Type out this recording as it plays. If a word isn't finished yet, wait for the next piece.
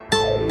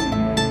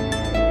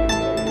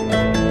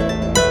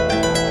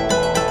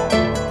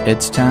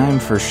It's time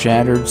for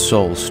Shattered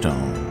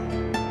Soulstone,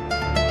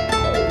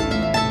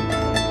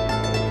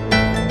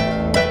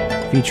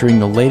 featuring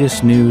the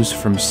latest news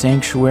from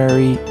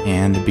Sanctuary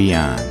and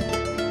beyond.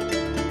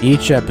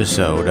 Each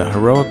episode, a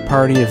heroic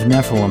party of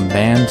Nephilim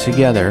band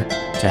together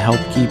to help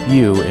keep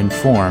you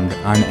informed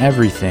on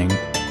everything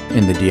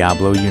in the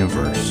Diablo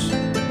universe.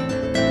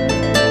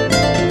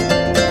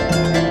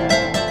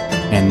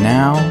 And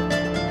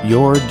now,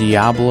 your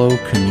Diablo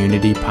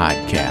Community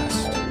Podcast.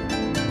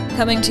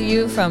 Coming to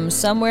you from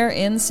somewhere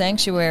in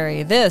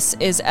Sanctuary, this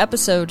is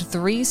episode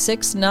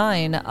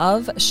 369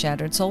 of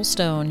Shattered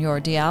Soulstone, your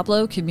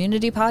Diablo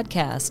Community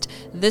Podcast.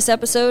 This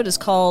episode is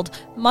called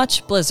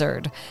Much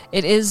Blizzard.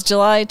 It is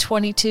July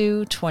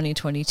 22,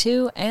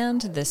 2022,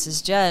 and this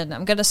is Jen.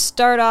 I'm going to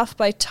start off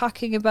by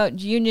talking about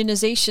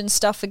unionization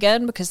stuff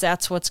again, because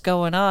that's what's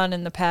going on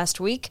in the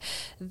past week.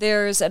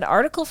 There's an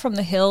article from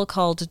The Hill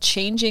called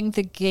Changing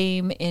the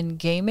Game in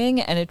Gaming,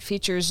 and it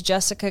features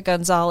Jessica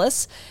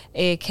Gonzalez,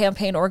 a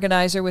campaign organizer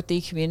with the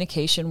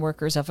Communication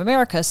Workers of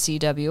America,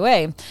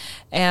 CWA.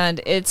 And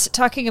it's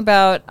talking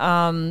about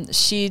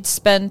she'd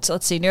spent,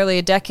 nearly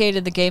a decade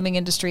in the gaming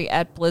industry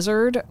at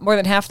Blizzard. More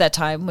than half that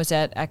time was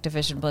at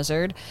Activision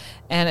Blizzard.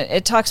 And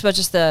it talks about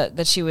just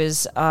that she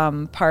was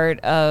part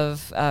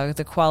of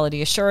the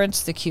quality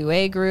assurance, the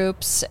QA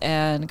groups,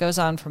 and goes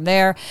on from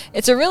there.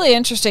 It's a really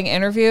interesting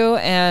interview,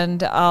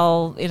 and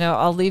I'll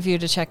leave you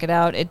to check it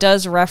out. It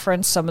does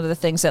reference some of the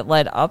things that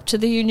led up to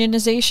the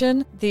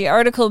unionization. The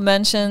article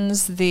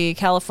mentions the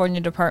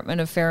California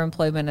Department of Fair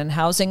Employment and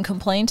Housing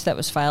complaint that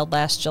was filed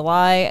last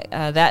July.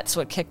 That's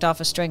what kicked off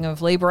a string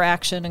of labor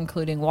action,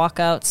 including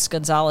walkouts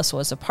Gonzalez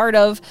was a part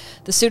of.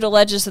 The suit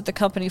alleges that the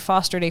company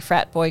fostered a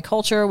frat boy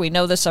culture. We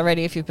know this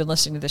already if you've been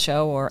listening to the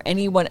show, or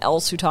anyone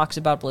else who talks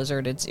about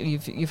Blizzard.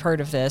 You've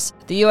heard of this.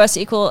 The U.S.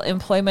 Equal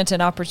Employment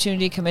and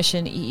Opportunity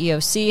Commission,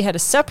 EEOC, had a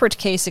separate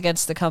case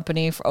against the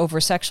company over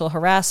sexual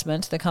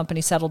harassment. The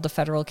company settled the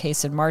federal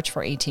case in March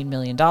for $18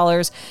 million.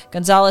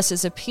 Gonzalez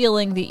is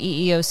appealing the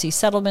EEOC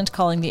settlement,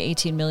 calling the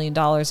 $18 million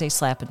a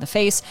slap in the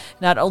face.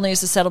 Not only is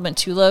the settlement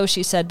too low,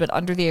 she said, but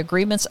under the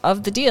agreements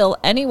of the deal,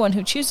 anyone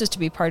who chooses to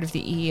be part of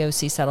the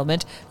EEOC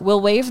settlement will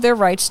waive their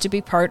rights to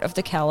be part of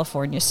the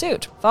California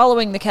suit.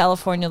 Following the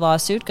California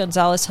lawsuit,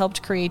 Gonzalez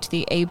helped create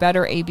the A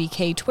Better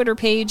ABK Twitter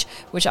page,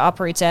 which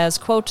operates as,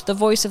 quote, the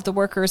voice of the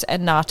workers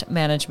and not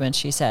management,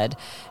 she said.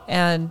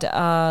 And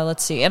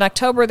in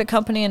October, the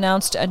company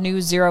announced a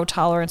new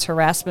zero-tolerance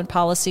harassment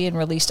policy and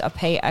released a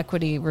pay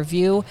equity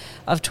review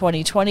of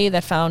 2020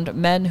 that found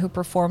men who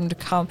performed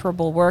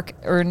comparable work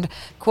earned,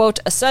 quote,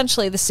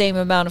 essentially the same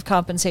amount of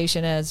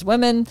compensation as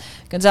women.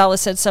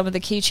 Gonzalez said some of the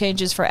key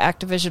changes for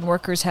Activision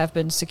workers have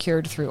been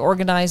secured through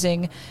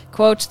organizing.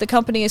 Quote, the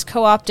company is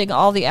co-opting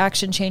all the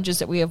action changes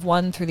that we have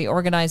won through the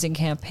organizing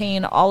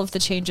campaign. All of the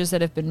changes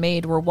that have been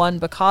made were won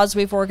because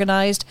we've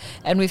organized,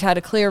 and we've had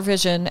a clear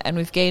vision, and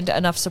we've gained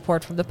enough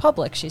support from the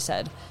public, she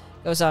said.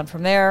 Goes on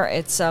from there.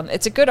 It's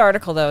a good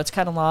article, though. It's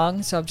kind of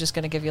long, so I'm just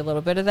going to give you a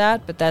little bit of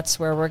that, but that's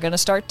where we're going to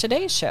start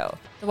today's show.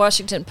 The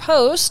Washington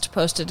Post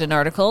posted an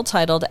article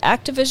titled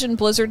Activision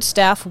Blizzard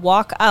Staff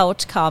Walk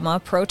Out,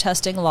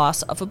 Protesting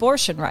Loss of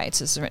Abortion Rights.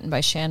 This is written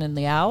by Shannon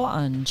Liao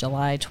on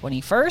July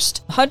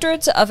 21st.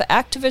 Hundreds of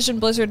Activision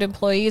Blizzard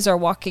employees are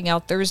walking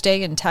out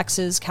Thursday in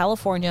Texas,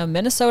 California,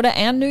 Minnesota,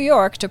 and New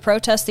York to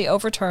protest the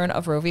overturn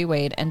of Roe v.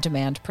 Wade and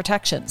demand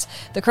protections.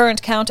 The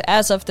current count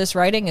as of this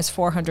writing is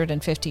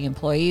 450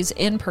 employees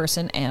in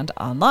person and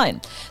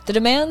online. The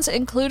demands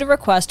include a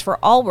request for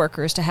all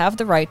workers to have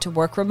the right to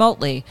work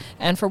remotely,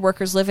 and for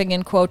workers living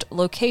in, quote,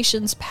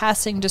 locations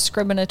passing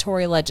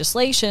discriminatory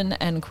legislation,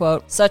 end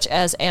quote, such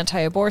as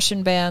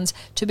anti-abortion bans,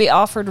 to be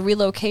offered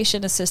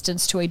relocation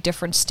assistance to a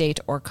different state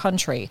or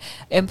country.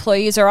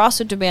 Employees are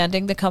also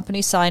demanding the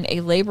company sign a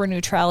labor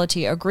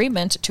neutrality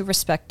agreement to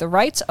respect the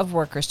rights of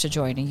workers to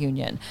join a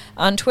union.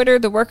 On Twitter,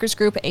 the workers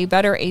group A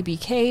Better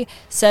ABK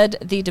said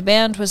the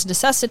demand was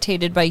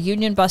necessitated by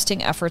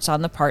union-busting efforts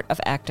on the part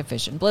of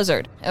Activision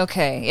Blizzard.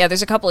 Okay, yeah,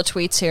 there's a couple of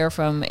tweets here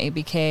from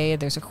ABK.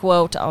 There's a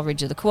quote. I'll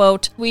read you the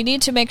quote. We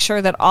need to make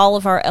sure that all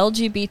of our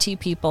LGBT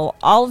people,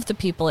 all of the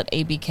people at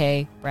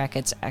ABK,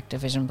 brackets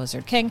Activision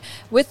Blizzard King,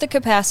 with the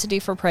capacity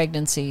for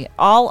pregnancy,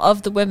 all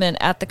of the women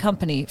at the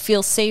company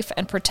feel safe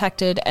and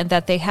protected, and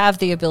that they have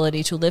the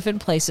ability to live in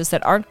places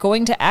that aren't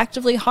going to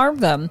actively harm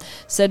them,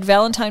 said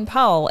Valentine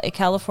Powell, a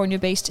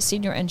California-based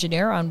senior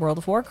engineer on World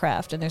of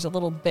Warcraft. And there's a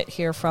little bit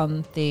here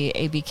from the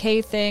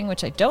ABK thing,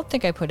 which I don't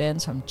think I put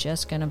in, so I'm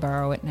just going to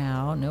borrow it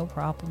now. No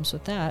problems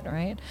with that,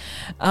 right?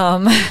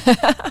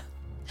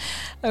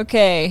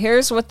 Okay,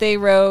 here's what they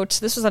wrote.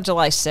 This was on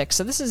July 6th,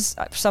 so this is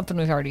something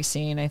we've already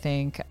seen, I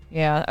think.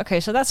 Yeah, okay,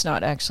 so that's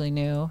not actually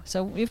new.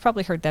 So you've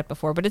probably heard that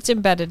before, but it's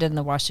embedded in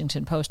the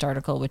Washington Post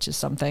article, which is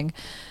something.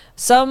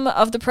 Some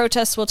of the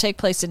protests will take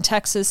place in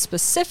Texas,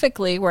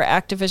 specifically where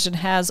Activision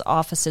has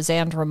offices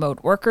and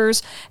remote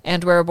workers,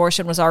 and where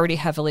abortion was already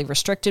heavily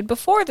restricted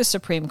before the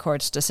Supreme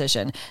Court's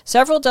decision.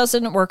 Several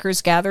dozen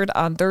workers gathered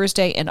on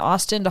Thursday in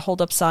Austin to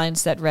hold up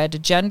signs that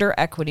read "Gender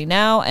Equity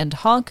Now" and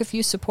 "Honk if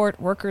you support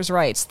workers'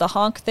 rights." The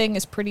honk thing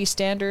is pretty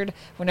standard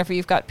whenever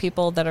you've got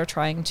people that are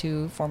trying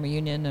to form a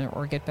union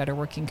or get better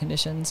working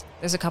conditions.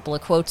 There's a couple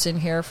of quotes in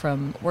here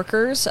from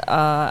workers.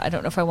 I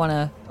don't know if I want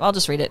to... I'll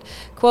just read it.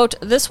 Quote,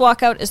 "This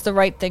walkout is the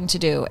right thing to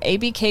do.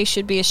 ABK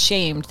should be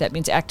ashamed," that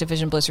means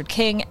Activision Blizzard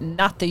King,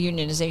 not the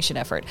unionization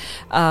effort,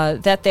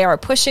 "that they are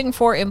pushing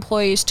for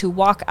employees to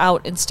walk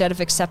out instead of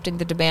accepting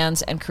the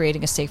demands and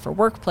creating a safer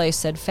workplace,"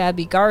 said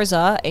Fabi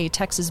Garza, a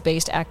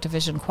Texas-based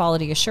Activision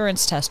quality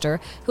assurance tester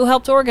who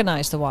helped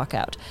organize the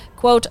walkout.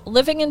 Quote,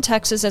 "Living in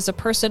Texas as a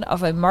person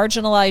of a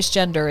marginalized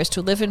gender is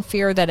to live in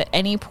fear that at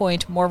any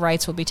point more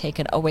rights will be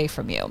taken away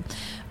from you."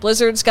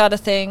 Blizzard's got a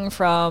thing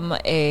from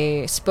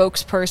a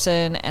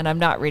spokesperson, and I'm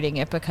not reading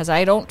it because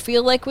I don't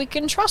feel like we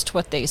can trust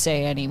what they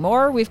say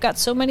anymore. We've got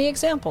so many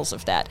examples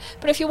of that.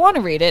 But if you want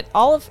to read it,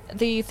 all of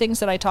the things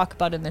that I talk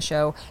about in the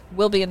show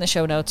will be in the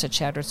show notes at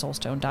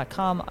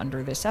shatteredsoulstone.com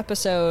under this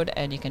episode,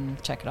 and you can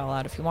check it all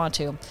out if you want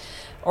to.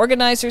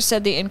 Organizers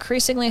said the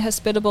increasingly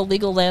hospitable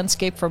legal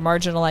landscape for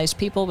marginalized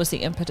people was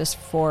the impetus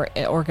for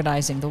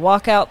organizing the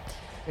walkout.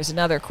 Here's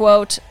another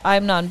quote.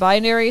 "I'm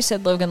non-binary,"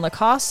 said Logan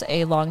Lacoste,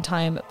 a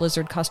longtime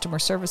Blizzard customer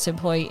service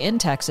employee in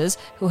Texas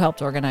who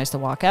helped organize the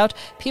walkout.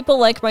 "People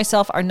like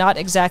myself are not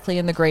exactly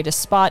in the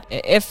greatest spot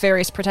if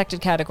various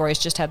protected categories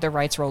just had their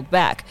rights rolled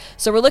back.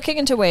 So we're looking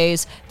into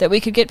ways that we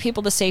could get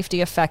people to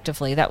safety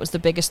effectively. That was the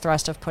biggest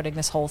thrust of putting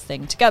this whole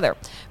thing together."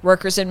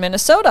 Workers in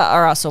Minnesota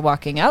are also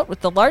walking out,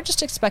 with the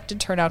largest expected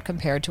turnout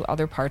compared to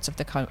other parts of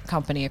the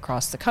company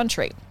across the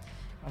country.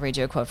 I'll read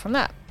you a quote from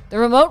that. "The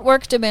remote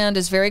work demand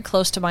is very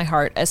close to my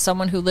heart as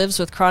someone who lives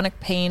with chronic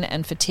pain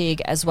and fatigue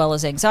as well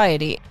as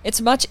anxiety. It's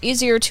much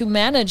easier to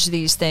manage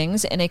these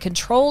things in a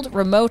controlled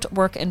remote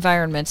work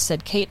environment,"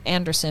 said Kate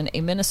Anderson,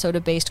 a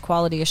Minnesota-based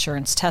quality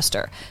assurance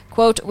tester.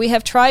 Quote, "We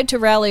have tried to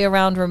rally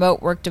around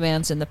remote work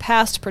demands in the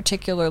past,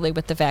 particularly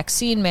with the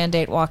vaccine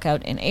mandate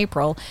walkout in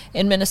April.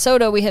 In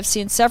Minnesota, we have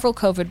seen several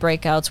COVID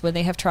breakouts when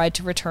they have tried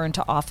to return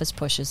to office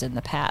pushes in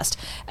the past."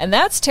 And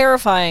that's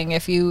terrifying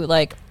if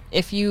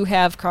you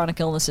have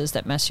chronic illnesses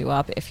that mess you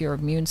up, if your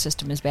immune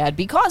system is bad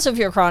because of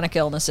your chronic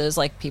illnesses,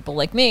 like people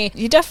like me,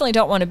 you definitely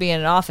don't want to be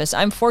in an office.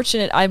 I'm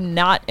fortunate I'm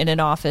not in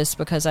an office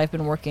because I've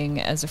been working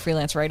as a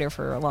freelance writer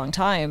for a long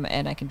time,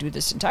 and I can do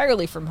this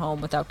entirely from home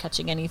without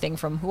catching anything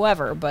from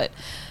whoever. But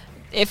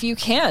if you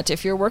can't,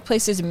 if your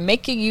workplace is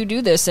making you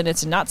do this and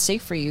it's not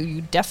safe for you,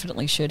 you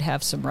definitely should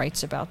have some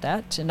rights about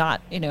that to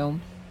not,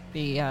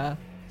 be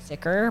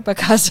sicker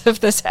because of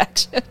this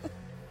action.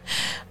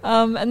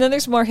 And then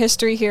there's more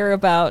history here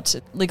about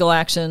legal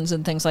actions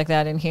and things like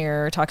that in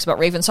here. It talks about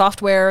Raven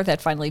Software that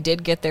finally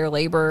did get their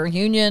labor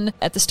union.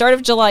 At the start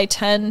of July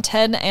 10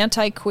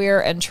 anti-queer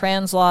and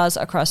trans laws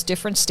across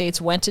different states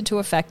went into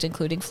effect,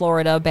 including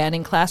Florida,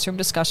 banning classroom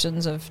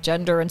discussions of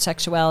gender and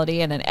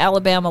sexuality, and an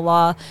Alabama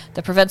law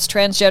that prevents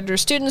transgender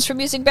students from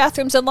using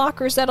bathrooms and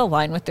lockers that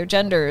align with their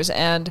genders.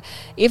 And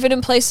even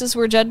in places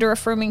where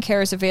gender-affirming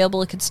care is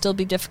available, it can still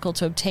be difficult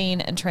to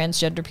obtain, and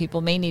transgender people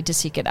may need to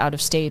seek it out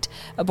of state.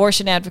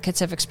 Abortion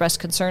advocates have expressed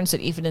concerns that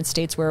even in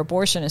states where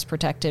abortion is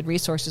protected,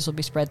 resources will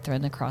be spread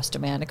thin across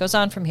demand. It goes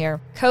on from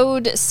here.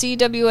 Code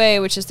CWA,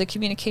 which is the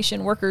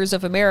Communication Workers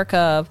of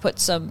America, put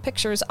some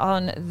pictures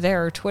on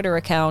their Twitter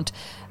account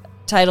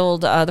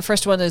titled, the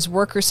first one is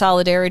 "Worker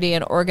Solidarity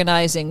and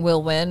Organizing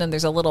Will Win," and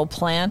there's a little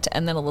plant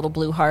and then a little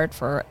blue heart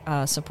for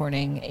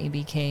supporting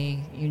ABK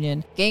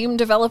Union. Game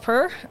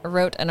Developer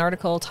wrote an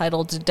article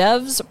titled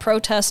 "Devs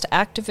Protest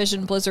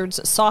Activision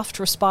Blizzard's Soft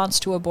Response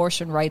to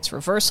Abortion Rights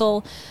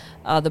Reversal."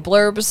 The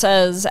blurb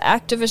says,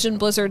 "Activision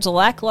Blizzard's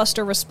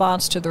lackluster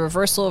response to the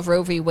reversal of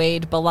Roe v.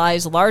 Wade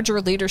belies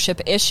larger leadership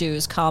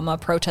issues,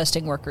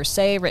 protesting workers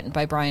say," written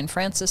by Brian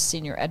Francis,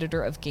 senior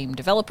editor of Game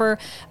Developer.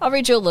 I'll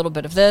read you a little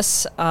bit of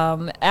this.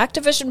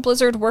 Activision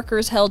Blizzard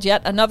workers held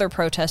yet another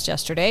protest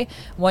yesterday,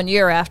 1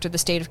 year after the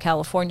state of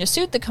California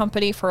sued the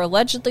company for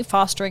allegedly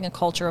fostering a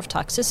culture of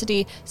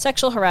toxicity,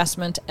 sexual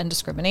harassment, and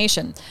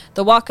discrimination.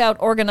 The walkout,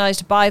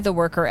 organized by the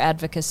worker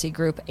advocacy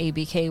group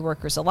ABK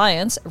Workers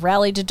Alliance,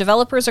 rallied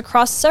developers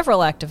across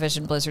several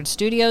Activision Blizzard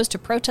studios to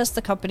protest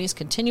the company's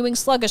continuing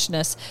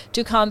sluggishness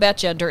to combat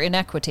gender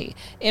inequity.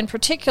 In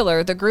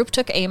particular, the group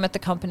took aim at the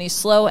company's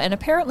slow and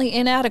apparently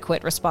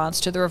inadequate response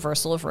to the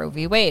reversal of Roe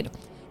v. Wade.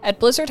 At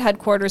Blizzard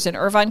headquarters in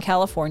Irvine,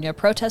 California,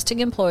 protesting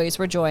employees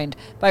were joined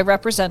by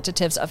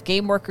representatives of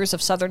Game Workers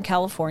of Southern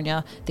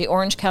California, the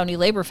Orange County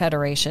Labor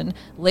Federation,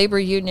 Labor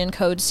Union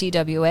Code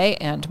CWA,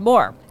 and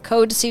more.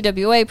 Code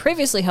CWA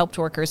previously helped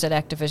workers at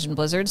Activision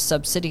Blizzard's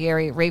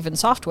subsidiary Raven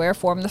Software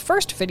form the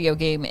first video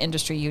game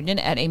industry union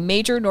at a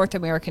major North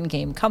American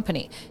game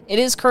company. It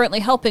is currently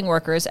helping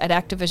workers at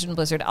Activision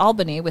Blizzard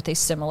Albany with a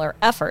similar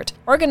effort.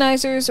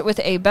 Organizers with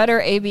a better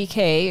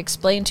ABK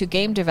explained to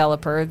Game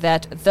Developer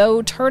that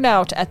though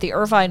turnout at the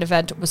Irvine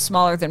event was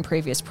smaller than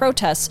previous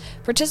protests,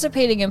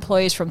 participating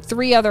employees from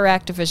 3 other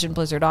Activision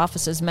Blizzard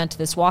offices meant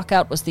this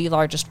walkout was the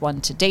largest one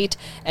to date.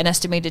 An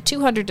estimated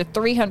 200 to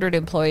 300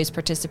 employees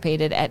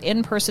participated at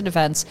in-person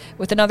events,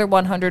 with another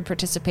 100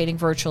 participating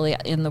virtually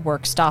in the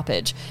work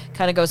stoppage.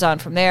 Kind of goes on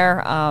from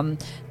there.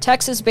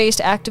 Texas-based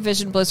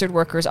Activision Blizzard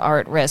workers are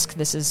at risk.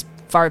 This is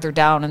farther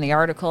down in the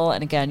article,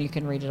 and again, you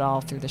can read it all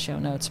through the show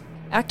notes.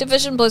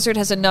 Activision Blizzard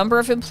has a number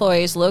of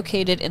employees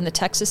located in the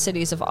Texas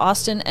cities of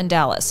Austin and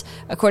Dallas,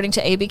 according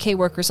to ABK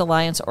Workers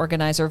Alliance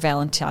organizer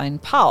Valentine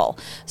Powell.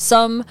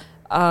 Some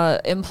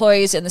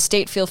employees in the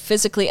state feel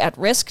physically at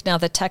risk now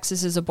that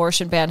Texas's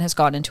abortion ban has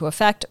gone into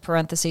effect,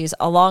 parentheses,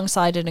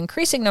 alongside an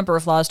increasing number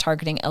of laws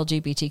targeting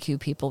LGBTQ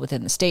people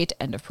within the state,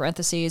 end of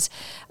parentheses.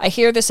 I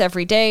hear this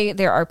every day.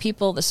 There are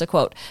people, this is a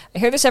quote, I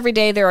hear this every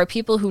day. There are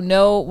people who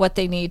know what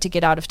they need to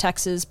get out of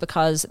Texas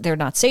because they're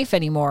not safe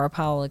anymore,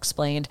 Powell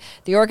explained.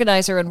 The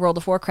organizer and World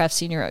of Warcraft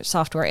senior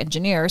software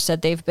engineer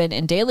said they've been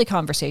in daily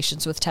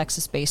conversations with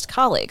Texas-based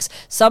colleagues.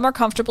 Some are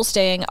comfortable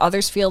staying.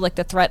 Others feel like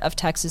the threat of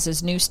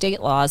Texas's new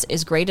state laws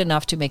is great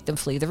enough to make them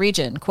flee the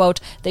region. Quote,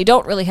 they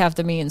don't really have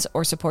the means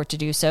or support to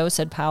do so,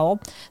 said Powell.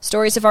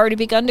 Stories have already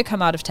begun to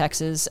come out of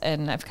Texas,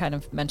 and I've kind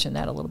of mentioned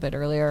that a little bit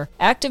earlier.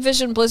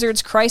 Activision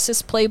Blizzard's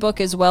crisis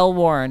playbook is well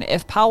worn.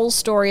 If Powell's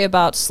story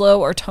about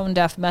slow or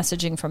tone-deaf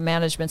messaging from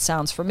management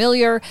sounds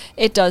familiar,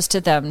 it does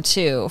to them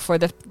too. For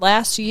the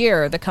last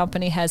year, the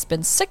company has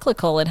been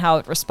cyclical in how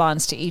it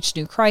responds to each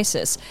new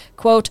crisis.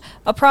 Quote,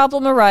 a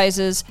problem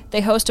arises,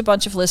 they host a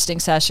bunch of listening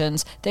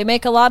sessions, they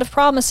make a lot of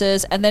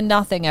promises, and then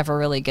nothing ever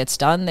really gets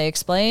done, they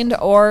explained,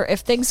 or if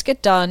things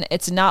get done,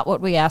 it's not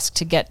what we ask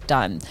to get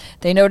done.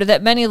 They noted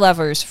that many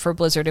levers for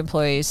Blizzard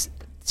employees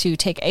to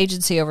take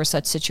agency over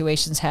such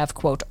situations have,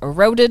 quote,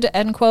 eroded,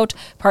 end quote,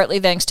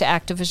 partly thanks to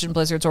Activision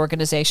Blizzard's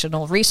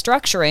organizational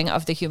restructuring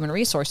of the Human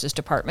Resources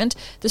Department.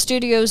 The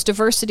studio's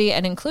diversity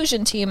and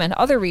inclusion team and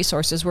other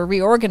resources were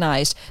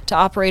reorganized to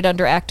operate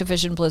under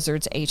Activision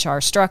Blizzard's HR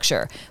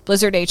structure.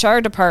 Blizzard HR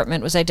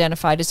department was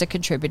identified as a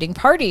contributing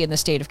party in the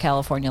state of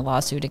California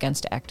lawsuit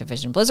against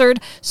Activision Blizzard,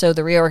 so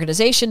the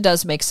reorganization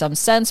does make some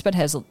sense, but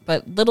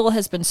little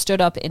has been stood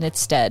up in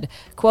its stead.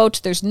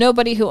 Quote, there's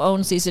nobody who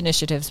owns these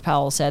initiatives,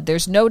 Powell said.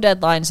 There's no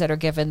deadlines that are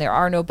given. There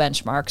are no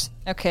benchmarks.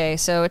 Okay,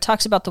 so it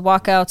talks about the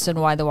walkouts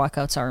and why the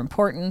walkouts are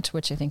important,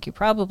 which I think you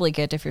probably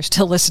get if you're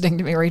still listening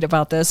to me read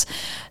about this.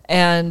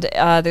 And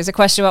there's a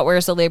question about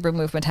where's the labor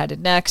movement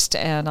headed next,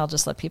 and I'll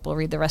just let people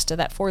read the rest of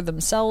that for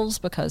themselves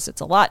because it's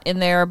a lot in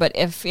there. But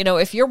if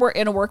you're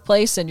in a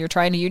workplace and you're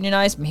trying to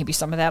unionize, maybe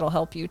some of that will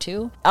help you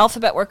too.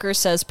 Alphabet Workers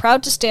says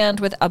proud to stand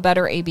with a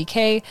better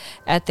ABK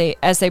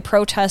as they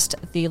protest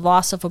the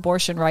loss of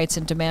abortion rights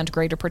and demand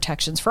greater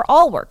protections for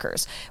all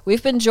workers.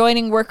 We've been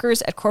joining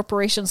workers at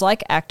corporations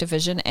like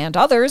Activision and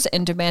others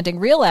in demanding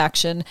real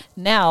action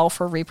now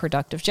for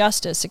reproductive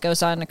justice. It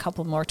goes on a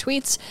couple more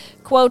tweets.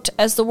 Quote,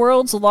 as the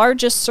world's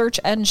largest search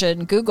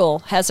engine, Google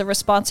has a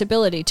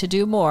responsibility to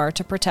do more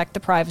to protect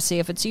the privacy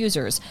of its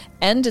users,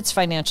 end its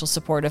financial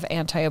support of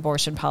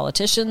anti-abortion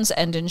politicians,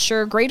 and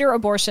ensure greater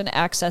abortion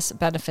access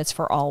benefits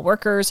for all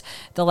workers.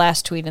 The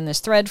last tweet in this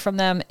thread from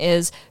them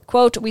is,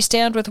 quote, we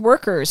stand with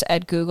workers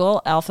at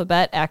Google,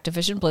 Alphabet,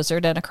 Activision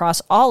Blizzard, and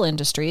across all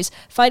industries,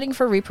 fighting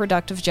for reproductive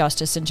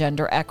justice and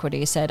gender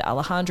equity, said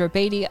Alejandra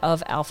Beatty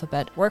of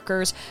Alphabet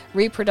Workers.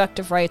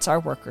 Reproductive rights are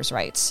workers'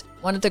 rights.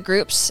 One of the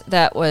groups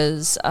that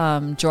was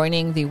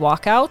joining the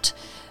walkout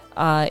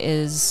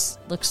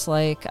looks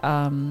like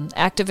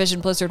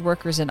Activision Blizzard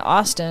workers in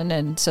Austin,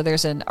 and so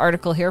there's an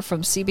article here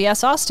from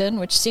CBS Austin,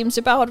 which seems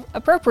about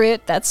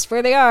appropriate. That's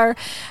where they are.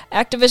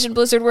 Activision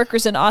Blizzard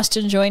workers in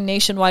Austin joined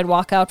nationwide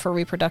walkout for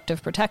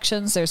reproductive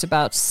protections. There's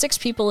about 6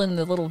 people in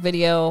the little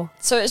video.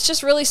 So it's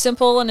just really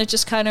simple, and it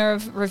just kind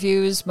of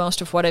reviews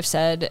most of what I've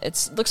said.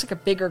 It looks like a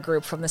bigger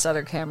group from this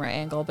other camera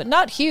angle, but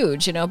not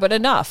huge, but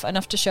enough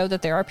to show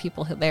that there are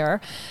people there.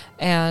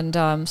 And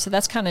so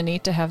that's kind of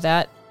neat to have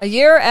that. A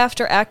year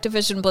after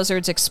Activision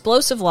Blizzard's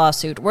explosive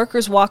lawsuit,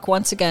 workers walk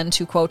once again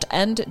to, quote,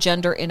 end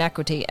gender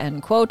inequity,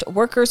 end quote.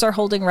 Workers are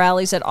holding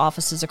rallies at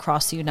offices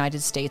across the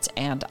United States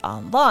and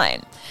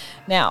online.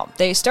 Now,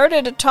 they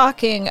started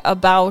talking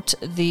about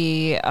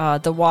the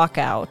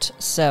walkout,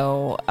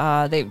 so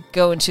they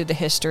go into the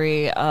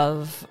history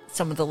of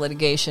some of the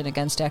litigation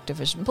against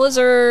Activision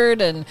Blizzard,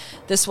 and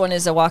this one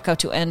is a walkout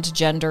to end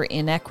gender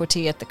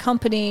inequity at the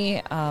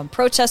company.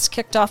 Protests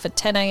kicked off at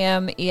 10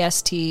 a.m.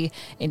 EST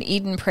in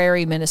Eden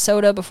Prairie,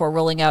 Minnesota, before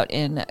rolling out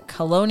in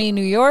Colonie,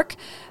 New York,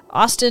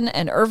 Austin,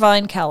 and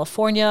Irvine,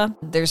 California.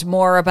 There's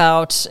more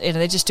about,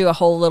 they just do a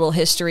whole little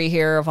history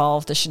here of all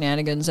of the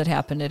shenanigans that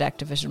happened at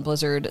Activision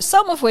Blizzard,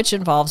 some of which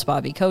involves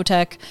Bobby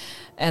Kotick.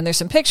 And there's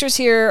some pictures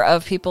here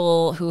of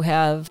people who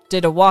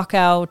did a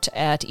walkout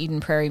at Eden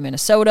Prairie,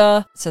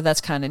 Minnesota. So that's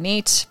kind of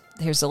neat.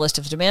 Here's a list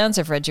of demands.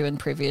 I've read you in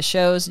previous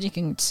shows, and you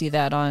can see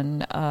that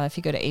on if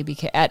you go to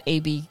ABK at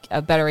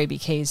Better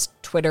ABK's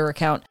Twitter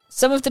account.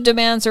 Some of the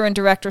demands are in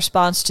direct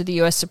response to the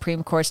U.S.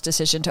 Supreme Court's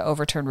decision to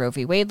overturn Roe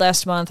v. Wade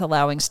last month,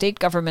 allowing state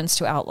governments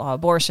to outlaw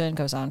abortion.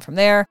 Goes on from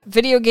there.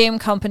 Video game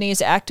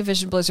companies,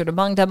 Activision Blizzard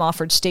among them,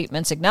 offered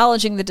statements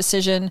acknowledging the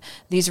decision.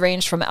 These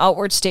ranged from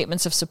outward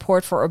statements of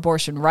support for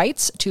abortion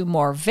rights to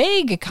more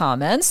vague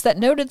comments that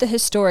noted the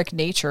historic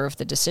nature of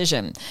the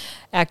decision.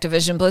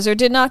 Activision Blizzard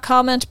did not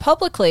comment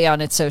publicly on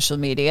its social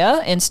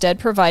media, instead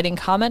providing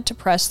comment to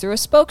press through a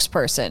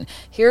spokesperson.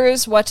 Here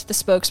is what the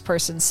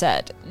spokesperson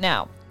said.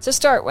 Now, to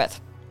start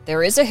with,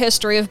 there is a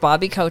history of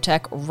Bobby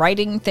Kotick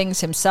writing things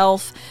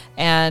himself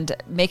and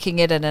making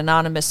it an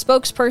anonymous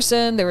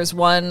spokesperson. There was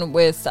one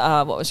with,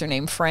 what was her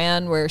name,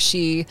 Fran, where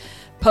she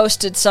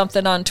posted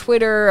something on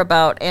Twitter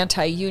about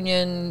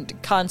anti-union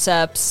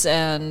concepts,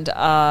 and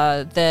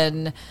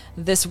then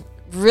this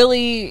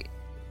really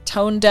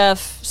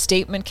tone-deaf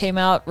statement came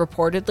out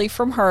reportedly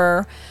from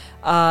her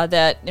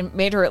that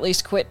made her at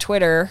least quit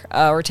Twitter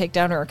or take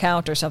down her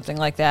account or something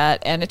like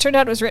that, and it turned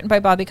out it was written by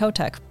Bobby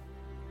Kotick.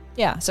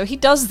 Yeah, so he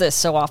does this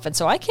so often,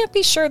 so I can't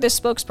be sure this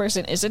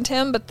spokesperson isn't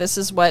him, but this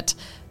is what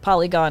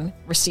Polygon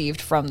received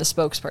from the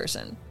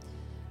spokesperson.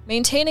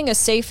 Maintaining a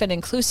safe and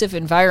inclusive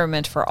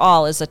environment for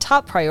all is a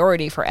top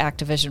priority for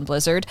Activision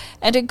Blizzard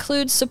and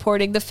includes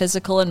supporting the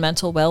physical and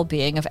mental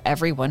well-being of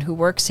everyone who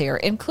works here,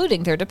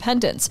 including their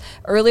dependents.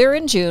 Earlier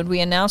in June, we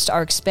announced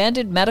our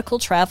expanded medical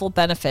travel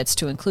benefits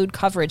to include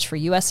coverage for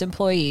U.S.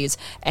 employees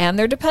and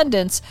their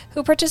dependents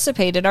who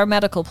participate in our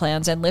medical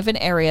plans and live in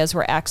areas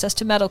where access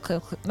to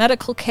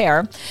medical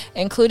care,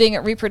 including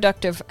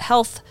reproductive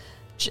health,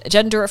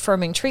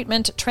 gender-affirming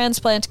treatment,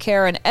 transplant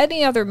care, and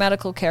any other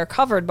medical care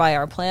covered by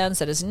our plans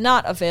that is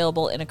not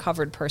available in a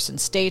covered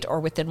person's state or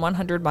within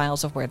 100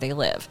 miles of where they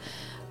live.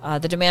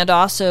 The demand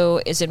also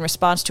is in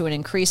response to an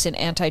increase in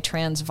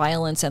anti-trans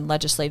violence and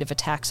legislative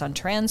attacks on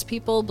trans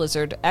people.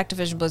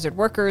 Activision Blizzard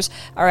workers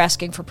are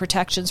asking for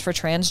protections for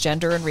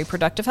transgender and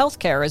reproductive health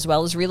care, as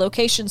well as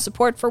relocation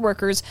support for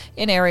workers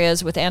in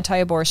areas with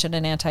anti-abortion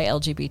and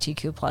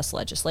anti-LGBTQ+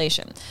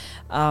 legislation.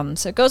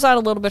 So it goes on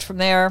a little bit from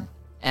there.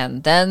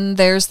 And then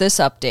there's this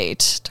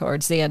update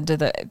towards the end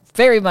of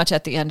very much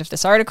at the end of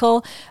this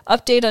article.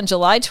 Update on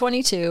July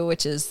 22,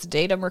 which is the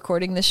date I'm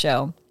recording the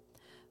show.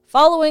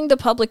 Following the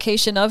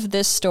publication of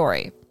this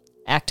story,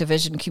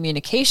 Activision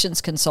communications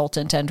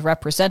consultant and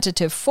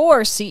representative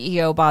for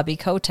CEO Bobby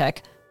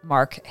Kotick,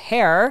 Mark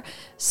Hare,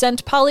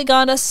 sent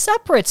Polygon a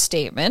separate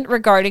statement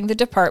regarding the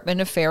Department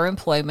of Fair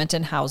Employment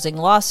and Housing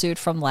lawsuit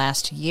from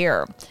last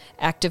year.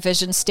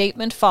 Activision's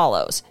statement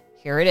follows.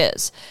 Here it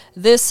is.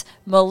 This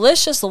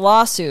malicious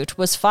lawsuit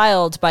was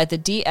filed by the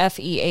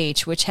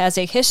DFEH, which has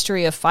a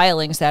history of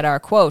filings that are,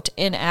 quote,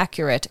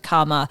 inaccurate,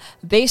 comma,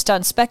 based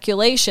on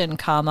speculation,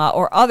 comma,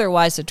 or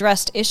otherwise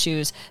addressed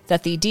issues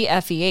that the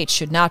DFEH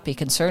should not be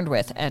concerned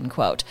with, end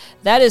quote.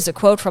 That is a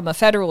quote from a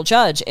federal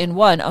judge in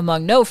one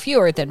among no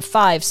fewer than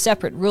 5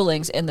 separate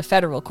rulings in the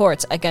federal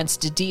courts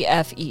against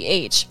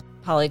DFEH.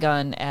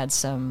 Polygon adds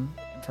some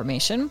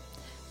information.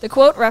 The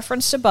quote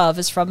referenced above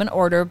is from an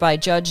order by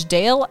Judge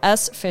Dale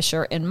S.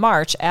 Fisher in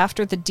March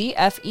after the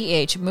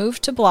DFEH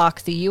moved to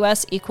block the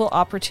U.S. Equal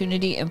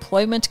Opportunity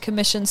Employment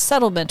Commission's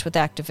settlement with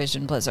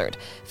Activision Blizzard.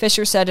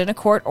 Fisher said in a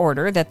court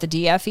order that the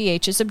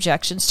DFEH's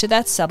objections to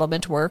that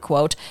settlement were,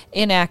 quote,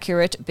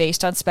 inaccurate,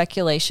 based on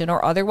speculation,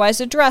 or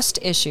otherwise addressed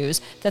issues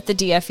that the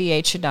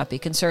DFEH should not be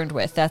concerned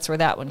with. That's where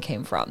that one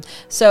came from.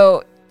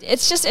 So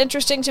it's just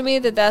interesting to me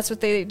that that's what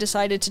they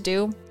decided to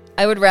do.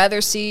 I would rather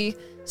see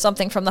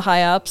something from the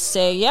high-ups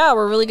say, yeah,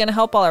 we're really going to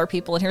help all our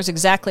people, and here's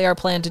exactly our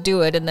plan to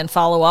do it, and then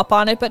follow up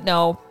on it. But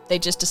no, they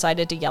just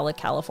decided to yell at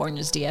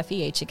California's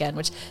DFEH again,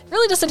 which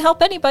really doesn't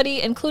help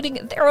anybody, including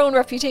their own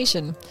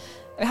reputation.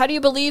 How do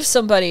you believe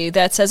somebody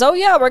that says, oh,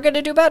 yeah, we're going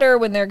to do better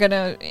when they're going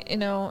to,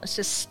 it's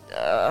just,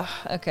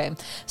 okay.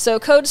 So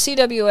Code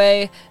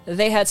CWA,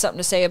 they had something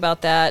to say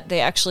about that. They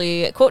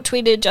actually quote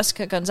tweeted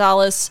Jessica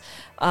Gonzalez,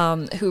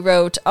 who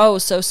wrote, oh,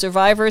 so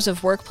survivors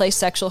of workplace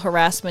sexual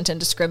harassment and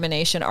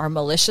discrimination are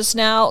malicious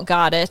now?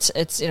 Got it.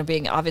 It's,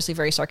 being obviously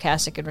very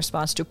sarcastic in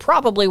response to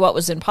probably what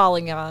was in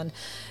Polygon.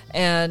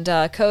 And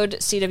Code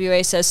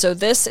CWA says, so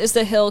this is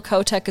the hill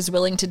Kotick is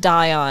willing to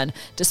die on.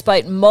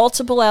 Despite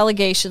multiple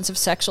allegations of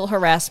sexual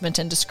harassment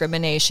and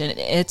discrimination,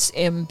 it's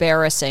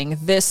embarrassing.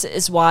 This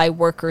is why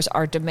workers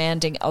are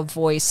demanding a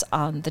voice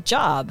on the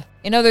job.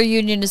 In other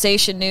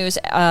unionization news,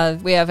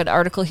 we have an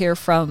article here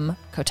from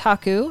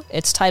Kotaku.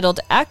 It's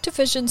titled,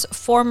 Activision's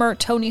former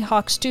Tony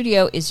Hawk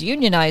studio is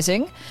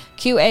unionizing.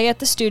 QA at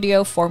the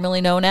studio,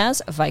 formerly known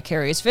as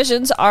Vicarious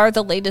Visions, are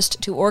the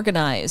latest to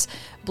organize.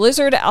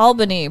 Blizzard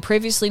Albany,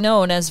 previously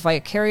known as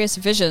Vicarious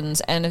Visions,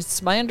 and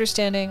it's my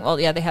understanding, well,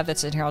 yeah, they have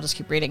that in here, I'll just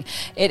keep reading.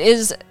 It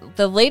is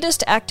the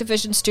latest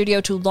Activision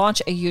studio to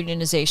launch a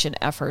unionization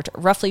effort.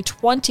 Roughly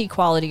 20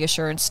 quality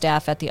assurance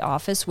staff at the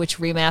office, which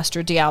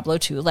remastered Diablo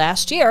 2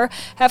 last year,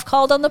 have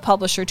called on the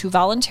publisher to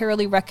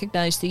voluntarily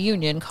recognize the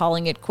union,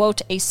 calling it,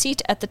 quote, a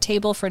seat at the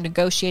table for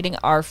negotiating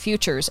our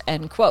futures,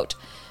 end quote.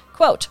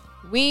 Quote,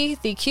 We,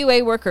 the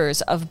QA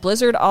workers of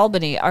Blizzard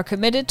Albany, are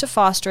committed to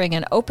fostering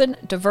an open,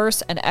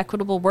 diverse, and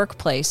equitable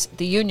workplace,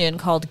 the union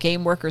called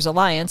Game Workers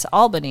Alliance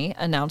Albany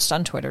announced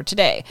on Twitter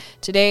today.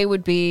 Today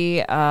would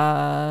be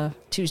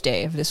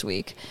Tuesday of this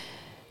week.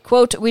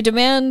 Quote, we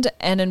demand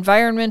an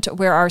environment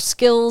where our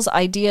skills,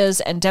 ideas,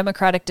 and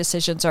democratic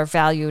decisions are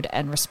valued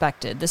and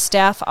respected. The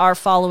staff are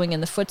following in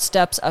the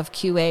footsteps of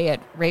QA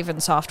at Raven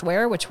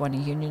Software, which won a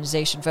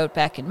unionization vote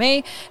back in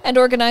May, and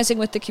organizing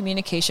with the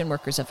Communication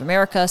Workers of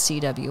America,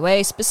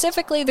 CWA.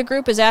 Specifically, the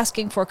group is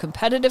asking for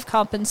competitive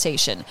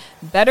compensation,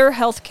 better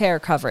health care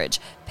coverage,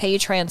 pay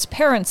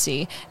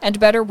transparency, and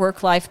better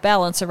work-life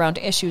balance around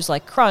issues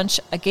like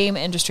crunch, a game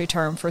industry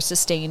term for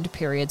sustained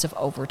periods of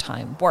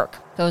overtime work.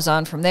 Goes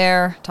on from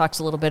there, talks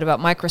a little bit about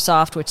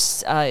Microsoft, which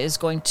is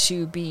going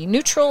to be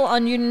neutral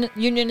on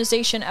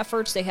unionization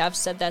efforts. They have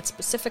said that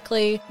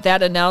specifically.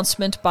 That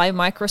announcement by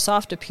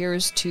Microsoft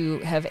appears to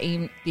have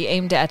be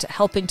aimed at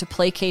helping to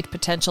placate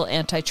potential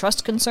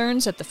antitrust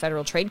concerns at the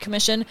Federal Trade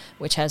Commission,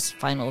 which has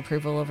final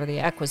approval over the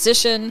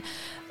acquisition.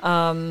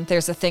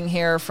 There's a thing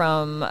here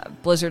from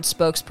Blizzard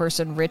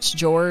spokesperson Rich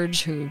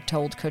George, who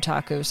told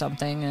Kotaku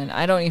something, and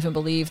I don't even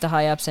believe the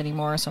high-ups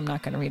anymore, so I'm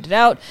not going to read it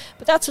out.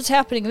 But that's what's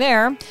happening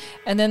there.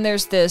 And then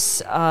there's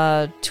this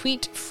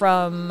tweet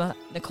from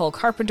Nicole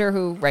Carpenter,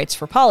 who writes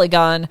for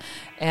Polygon,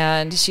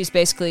 and she's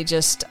basically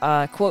just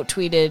quote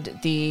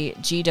tweeted the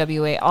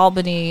GWA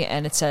Albany,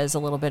 and it says a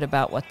little bit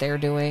about what they're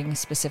doing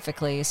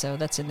specifically, so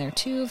that's in there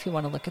too if you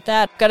want to look at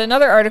that. Got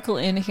another article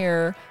in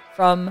here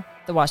from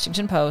the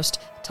Washington Post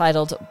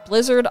titled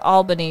Blizzard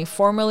Albany,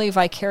 formerly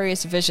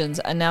Vicarious Visions,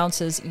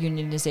 announces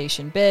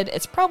unionization bid.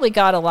 It's probably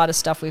got a lot of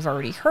stuff we've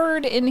already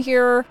heard in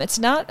here. It's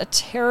not a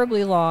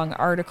terribly long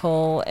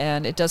article,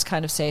 and it does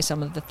kind of say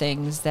some of the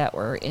things that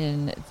were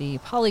in the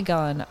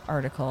Polygon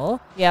article.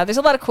 Yeah, there's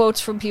a lot of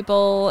quotes from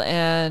people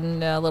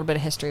and a little bit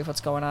of history of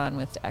what's going on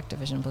with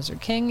Activision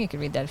Blizzard King. You can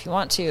read that if you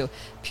want to.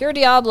 Pure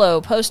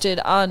Diablo posted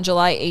on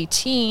July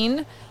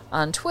 18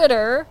 on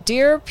Twitter,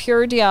 Dear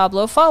Pure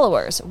Diablo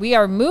followers, we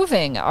are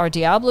moving our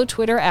Diablo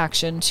Twitter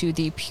action to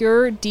the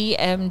Pure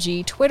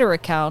DMG Twitter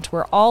account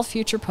where all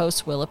future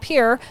posts will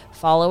appear.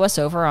 Follow us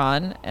over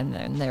on, and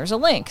then there's a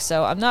link.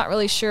 So I'm not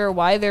really sure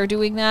why they're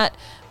doing that,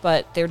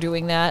 but they're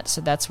doing that, so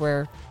that's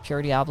where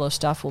Pure Diablo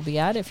stuff will be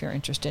at if you're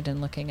interested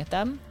in looking at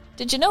them.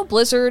 Did you know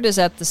Blizzard is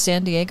at the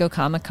San Diego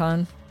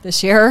Comic-Con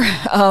this year?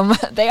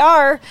 They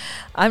are.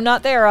 I'm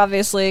not there,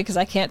 obviously, because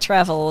I can't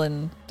travel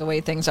and the way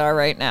things are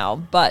right now,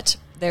 but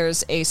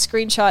there's a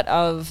screenshot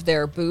of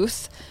their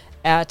booth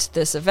at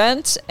this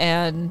event,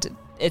 and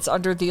it's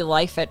under the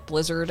Life at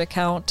Blizzard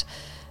account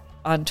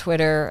on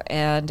Twitter,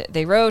 and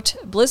they wrote,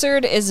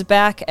 Blizzard is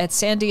back at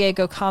San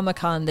Diego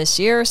Comic-Con this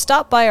year.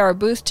 Stop by our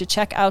booth to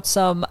check out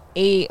some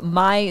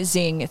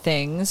amazing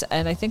things,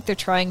 and I think they're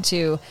trying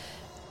to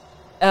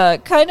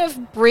kind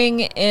of bring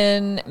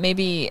in,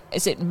 maybe,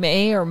 is it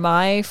May or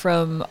Mai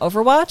from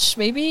Overwatch,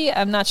 maybe?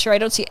 I'm not sure. I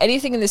don't see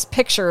anything in this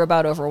picture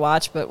about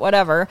Overwatch, but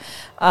whatever.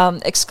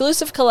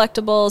 Exclusive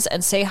collectibles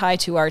and say hi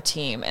to our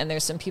team. And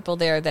there's some people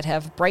there that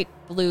have bright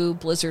blue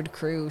Blizzard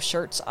Crew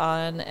shirts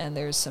on, and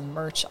there's some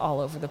merch all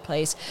over the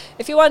place.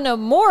 If you want to know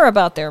more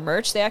about their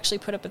merch, they actually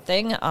put up a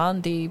thing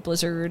on the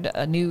Blizzard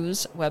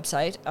news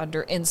website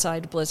under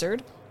Inside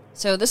Blizzard.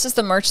 So this is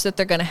the merch that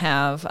they're going to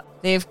have.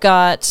 They've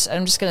got,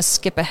 I'm just going to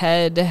skip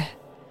ahead.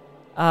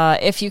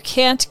 If you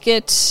can't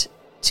get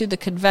to the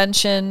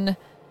convention,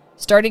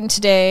 starting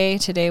today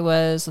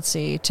was,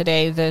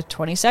 today the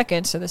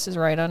 22nd, so this is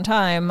right on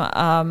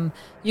time.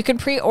 You can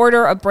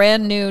pre-order a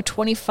brand new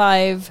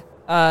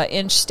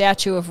 25-inch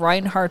statue of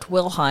Reinhard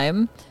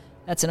Wilhelm.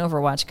 That's an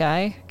Overwatch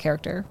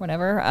character,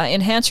 whatever.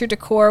 Enhance your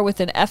decor with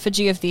an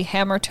effigy of the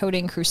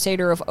hammer-toting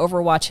crusader of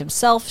Overwatch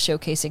himself,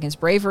 showcasing his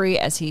bravery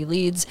as he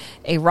leads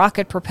a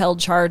rocket-propelled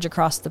charge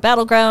across the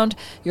battleground.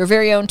 Your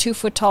very own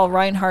 2-foot-tall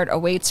Reinhardt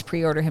awaits.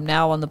 Pre-order him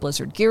now on the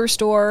Blizzard Gear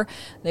Store.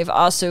 They've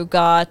also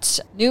got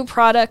new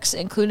products,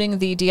 including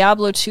the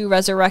Diablo 2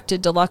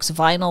 Resurrected Deluxe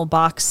Vinyl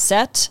Box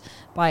Set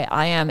by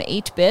I Am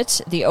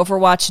 8-Bit, the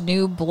Overwatch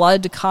New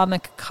Blood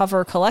comic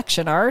cover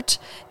collection art,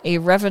 a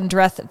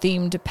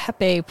Revendreth-themed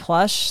Pepe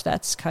plush,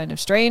 that's kind of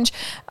strange,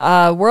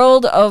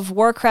 World of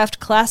Warcraft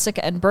Classic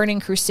and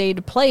Burning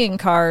Crusade playing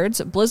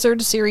cards,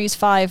 Blizzard Series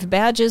 5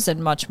 badges,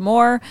 and much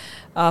more.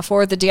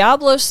 For the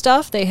Diablo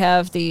stuff, they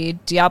have the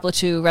Diablo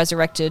 2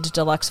 Resurrected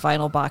Deluxe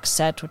Vinyl Box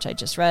Set, which I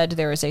just read.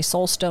 There is a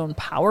Soulstone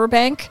Power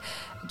Bank,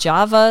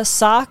 Java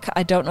Sock,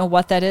 I don't know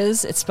what that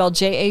is. It's spelled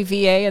Java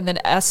and then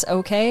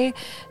SOK.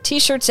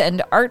 T-shirts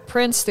and art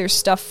prints. There's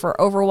stuff for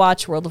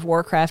Overwatch, World of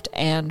Warcraft,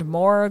 and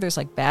more. There's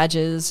like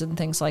badges and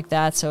things like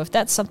that. So if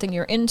that's something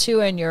you're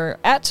into and you're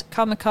at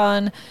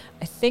Comic-Con,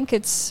 I think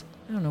it's,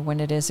 I don't know when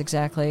it is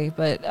exactly,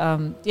 but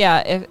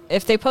yeah,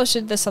 if they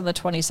posted this on the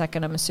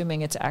 22nd, I'm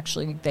assuming it's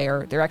actually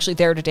there. They're actually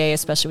there today,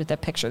 especially with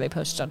that picture they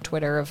posted on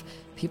Twitter of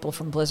people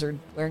from Blizzard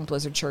wearing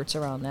Blizzard shirts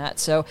around that.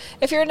 So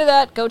if you're into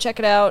that, go check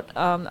it out.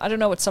 I don't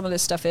know what some of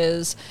this stuff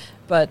is,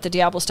 but the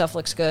Diablo stuff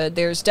looks good.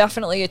 There's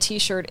definitely a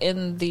t-shirt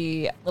in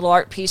the little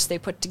art piece they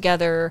put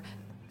together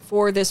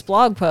for this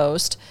blog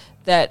post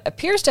that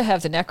appears to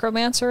have the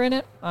Necromancer in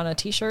it on a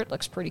t-shirt.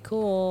 Looks pretty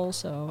cool,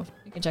 so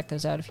you can check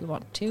those out if you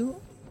want to.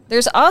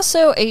 There's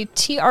also a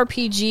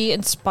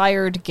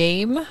TRPG-inspired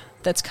game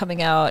that's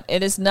coming out.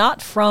 It is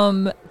not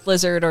from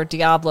Blizzard or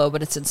Diablo,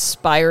 but it's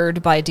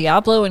inspired by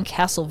Diablo and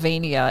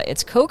Castlevania.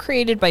 It's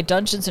co-created by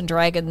Dungeons and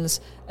Dragons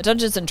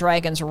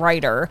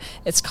writer.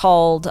 It's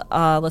called,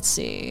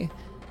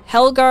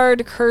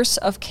 Helgard Curse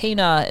of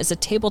Kena is a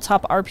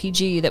tabletop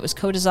RPG that was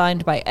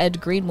co-designed by Ed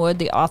Greenwood,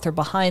 the author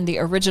behind the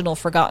original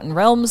Forgotten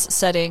Realms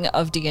setting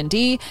of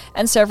D&D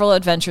and several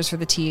adventures for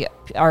the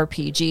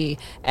TRPG,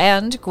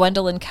 and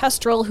Gwendolyn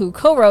Kestrel, who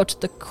co-wrote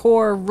the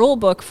core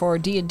rulebook for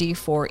D&D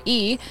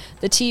 4e.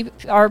 The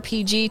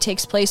TRPG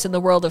takes place in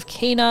the world of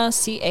Kena,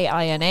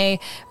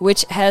 C-A-I-N-A,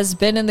 which has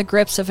been in the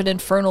grips of an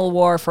infernal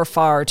war for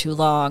far too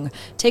long.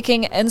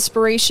 Taking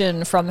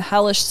inspiration from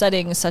hellish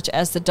settings such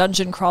as the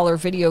dungeon crawler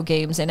video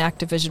games in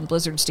Activision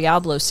Blizzard's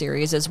Diablo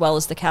series, as well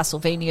as the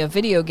Castlevania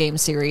video game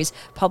series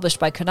published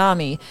by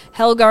Konami,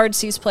 Helgard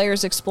sees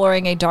players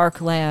exploring a dark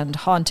land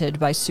haunted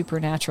by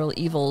supernatural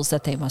evils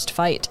that they must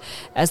fight.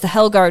 As the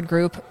Helgard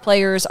group,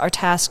 players are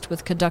tasked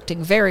with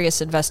conducting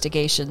various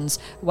investigations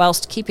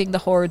whilst keeping the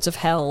hordes of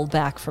hell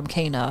back from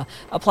Kena,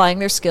 applying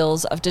their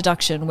skills of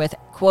deduction with,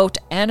 quote,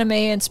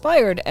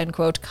 anime-inspired, end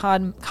quote,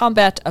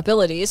 combat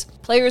abilities.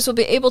 Players will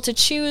be able to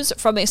choose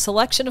from a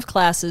selection of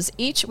classes,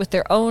 each with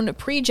their own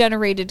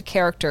pre-generated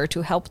character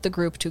to help the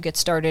group to get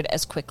started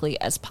as quickly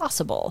as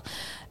possible.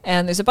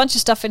 And there's a bunch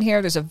of stuff in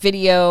here. There's a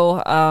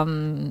video. I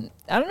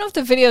don't know if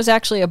the video is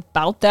actually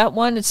about that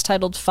one. It's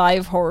titled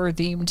 5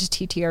 Horror-Themed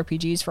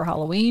TTRPGs for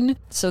Halloween.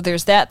 So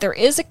there's that. There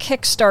is a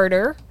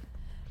Kickstarter.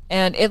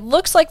 And it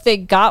looks like they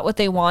got what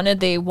they wanted.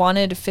 They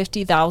wanted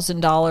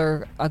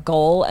 $50,000 a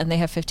goal, and they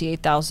have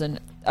 $58,000.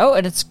 Oh,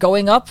 and it's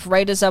going up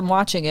right as I'm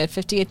watching it,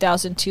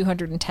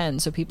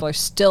 $58,210. So people are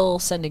still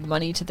sending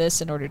money to this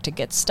in order to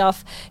get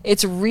stuff.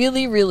 It's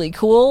really, really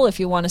cool if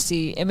you want to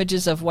see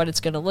images of what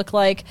it's going to look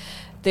like.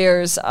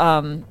 There's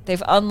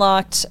they've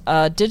unlocked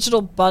a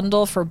digital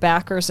bundle for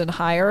backers and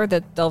higher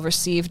that they'll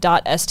receive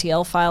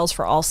 .stl files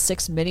for all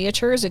 6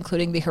 miniatures,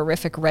 including the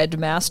horrific Red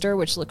Master,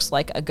 which looks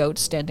like a goat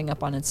standing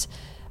up on its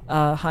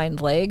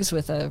hind legs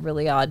with a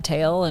really odd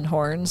tail and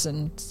horns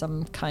and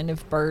some kind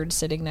of bird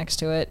sitting next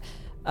to it.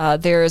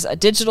 There's a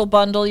digital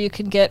bundle you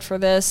can get for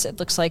this. It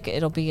looks like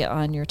it'll be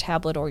on your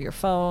tablet or your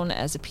phone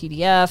as a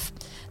PDF.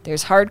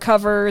 There's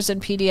hardcovers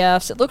and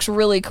PDFs. It looks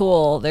really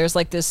cool. There's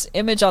like this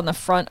image on the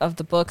front of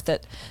the book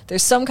that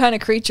there's some kind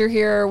of creature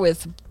here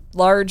with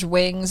large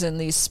wings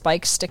and these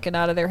spikes sticking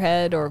out of their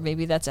head, or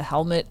maybe that's a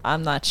helmet.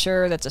 I'm not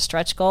sure. That's a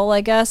stretch goal,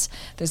 I guess.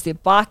 There's the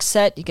box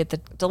set. You get the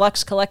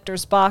deluxe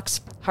collector's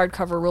box,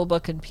 hardcover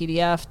rulebook and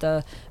PDF,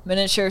 the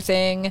miniature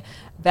thing,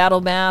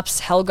 battle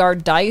maps,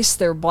 Helgard dice.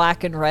 They're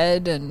black and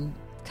red and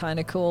kind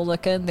of cool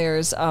looking.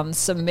 There's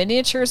some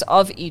miniatures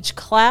of each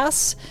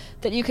class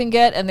that you can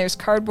get, and there's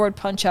cardboard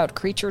punch-out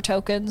creature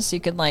tokens. So you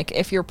can, like,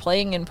 if you're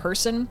playing in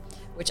person,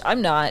 which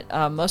I'm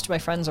not. Most of my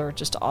friends are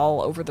just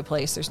all over the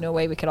place. There's no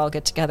way we could all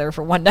get together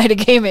for one night of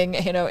gaming,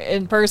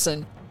 in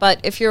person. But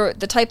if you're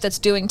the type that's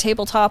doing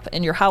tabletop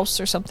in your house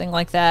or something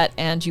like that,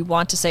 and you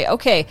want to say,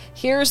 okay,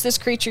 here's this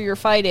creature you're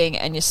fighting,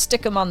 and you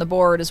stick them on the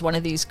board as one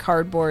of these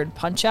cardboard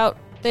punch-out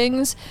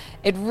things,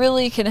 it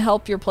really can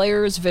help your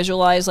players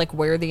visualize like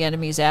where the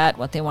enemy's at,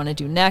 what they want to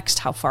do next,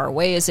 how far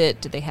away is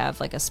it, do they have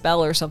like a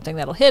spell or something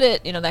that'll hit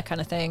it, that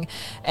kind of thing.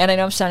 And I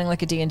know I'm sounding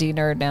like a D&D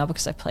nerd now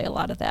because I play a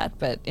lot of that,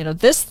 but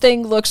this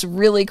thing looks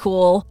really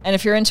cool, and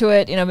if you're into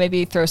it,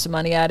 maybe throw some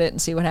money at it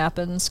and see what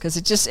happens, because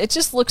it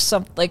just looks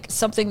like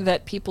something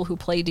that people who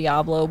play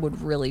Diablo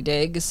would really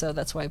dig, so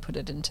that's why I put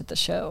it into the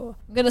show.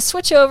 I'm going to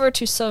switch over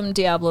to some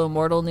Diablo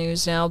Immortal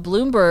news now.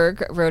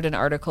 Bloomberg wrote an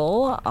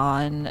article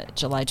on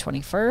July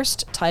 21st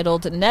titled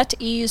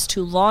NetEase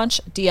to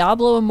launch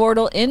Diablo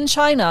Immortal in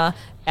China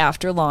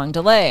after long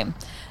delay.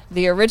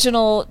 The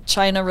original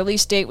China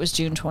release date was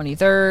June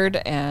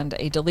 23rd, and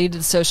a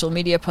deleted social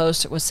media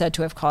post was said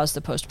to have caused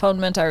the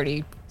postponement. I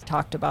already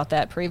talked about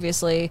that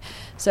previously.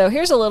 So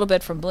here's a little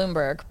bit from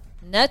Bloomberg.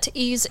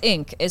 NetEase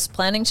Inc. is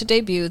planning to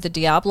debut the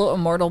Diablo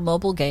Immortal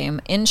mobile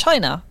game in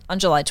China on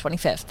July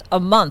 25th, a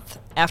month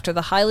after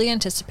the highly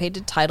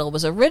anticipated title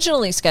was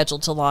originally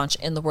scheduled to launch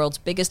in the world's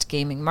biggest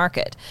gaming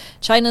market.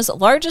 China's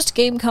largest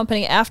game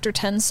company after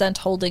Tencent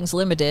Holdings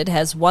Limited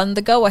has won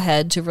the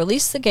go-ahead to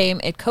release the game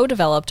it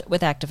co-developed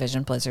with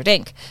Activision Blizzard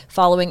Inc.,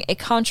 following a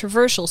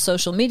controversial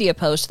social media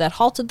post that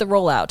halted the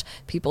rollout,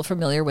 people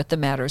familiar with the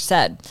matter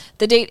said.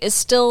 The date is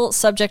still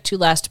subject to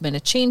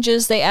last-minute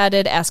changes, they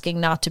added, asking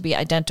not to be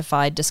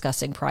identified,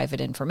 discussing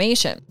private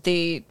information.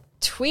 The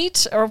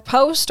tweet or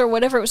post or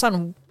whatever, it was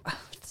on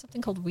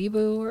something called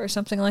Weibo or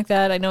something like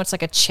that. I know it's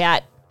like a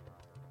chat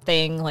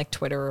thing like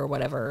Twitter or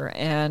whatever.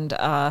 And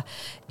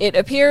it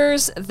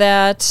appears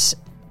that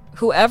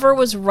whoever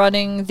was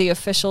running the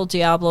official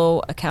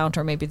Diablo account,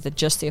 or maybe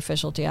just the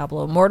official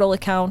Diablo Immortal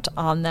account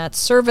on that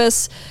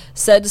service,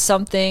 said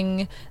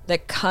something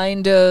that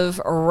kind of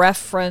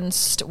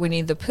referenced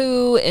Winnie the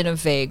Pooh in a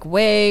vague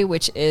way,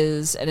 which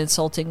is an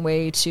insulting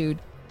way to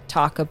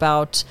talk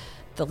about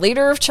the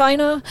leader of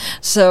China.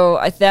 So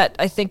that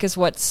I think is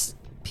what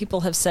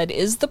people have said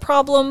is the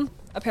problem.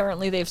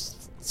 Apparently they've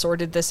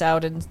sorted this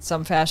out in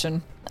some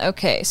fashion.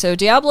 Okay, so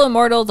Diablo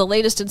Immortal, the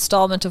latest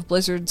installment of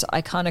Blizzard's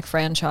iconic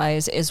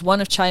franchise, is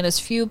one of China's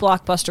few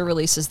blockbuster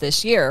releases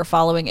this year,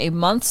 following a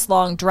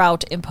months-long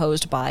drought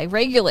imposed by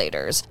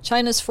regulators.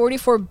 China's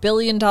 $44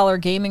 billion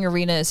gaming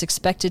arena is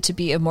expected to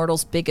be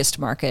Immortal's biggest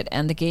market,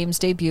 and the game's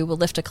debut will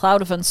lift a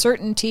cloud of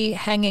uncertainty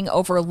hanging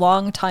over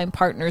longtime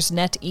partners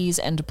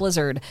NetEase and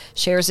Blizzard.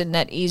 Shares in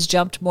NetEase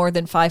jumped more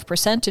than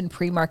 5% in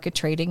pre-market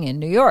trading in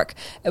New York.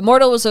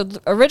 Immortal was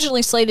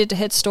originally slated to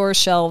hit store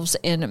shelves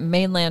in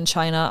mainland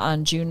China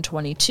on June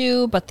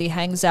 22, but the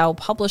Hangzhou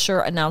publisher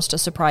announced a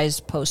surprise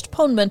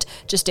postponement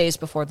just days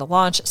before the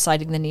launch,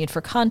 citing the need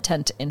for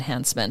content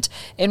enhancement.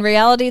 In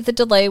reality, the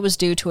delay was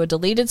due to a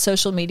deleted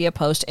social media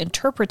post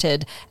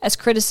interpreted as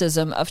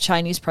criticism of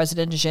Chinese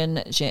President Xi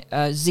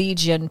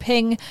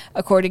Jinping,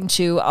 according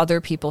to other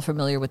people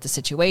familiar with the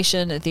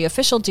situation. The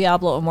official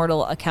Diablo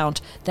Immortal account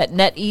that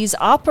NetEase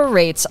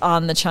operates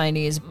on the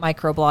Chinese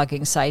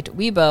microblogging site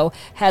Weibo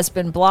has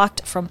been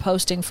blocked from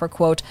posting for,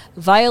 quote,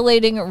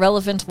 violating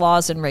relevant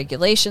laws and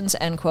regulations,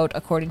 end quote,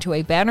 according to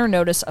a banner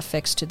notice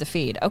affixed to the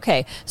feed.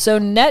 Okay, so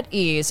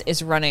NetEase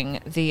is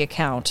running the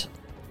account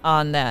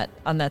on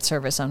that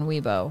service on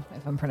Weibo,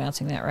 if I'm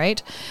pronouncing that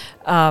right.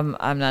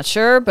 I'm not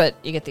sure, but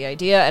you get the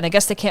idea. And I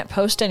guess they can't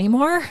post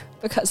anymore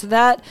because of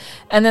that.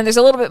 And then there's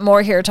a little bit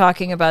more here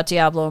talking about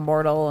Diablo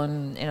Immortal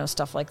and,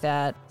 stuff like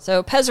that.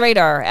 So Pez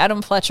Radar,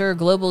 Adam Fletcher,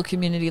 global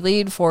community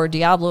lead for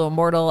Diablo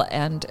Immortal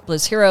and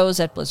Blizz Heroes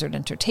at Blizzard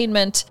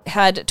Entertainment,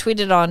 had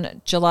tweeted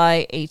on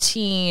July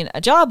 18 a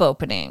job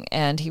opening.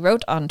 And he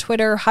wrote on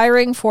Twitter,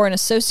 hiring for an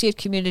associate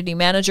community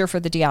manager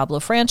for the Diablo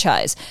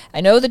franchise. I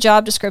know the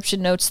job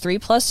description notes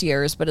 3+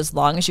 years, but as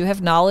long as you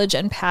have knowledge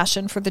and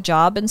passion for the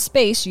job and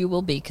space, you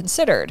will be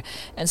considered.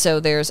 And so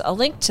there's a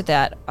link to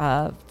that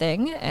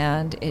thing,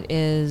 and it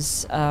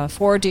is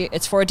for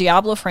a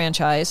Diablo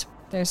franchise.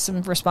 There's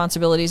some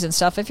responsibilities and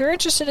stuff. If you're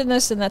interested in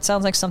this and that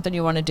sounds like something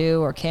you want to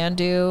do or can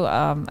do,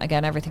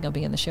 again, everything will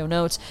be in the show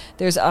notes.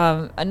 There's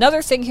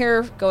another thing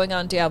here going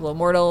on Diablo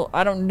Immortal.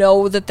 I don't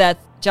know that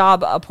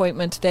job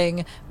appointment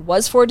thing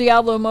was for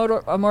Diablo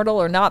Immortal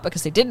or not,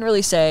 because they didn't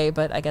really say,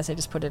 but I guess I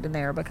just put it in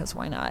there because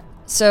why not?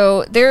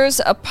 So there's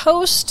a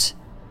post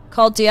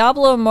called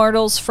Diablo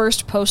Immortal's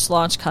first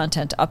post-launch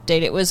content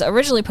update. It was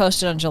originally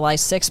posted on July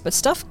 6th, but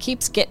stuff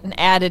keeps getting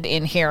added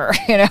in here,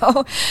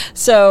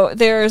 So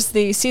there's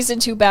the Season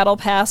 2 Battle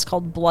Pass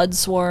called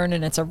Bloodsworn,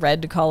 and it's a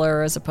red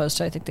color as opposed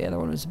to, I think the other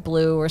one was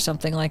blue or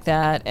something like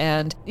that.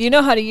 And you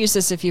know how to use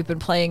this if you've been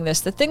playing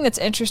this. The thing that's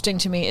interesting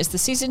to me is the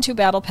Season 2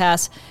 Battle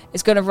Pass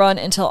is going to run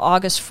until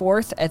August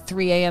 4th at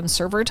 3 a.m.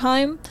 server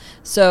time.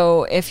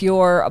 So if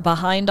you're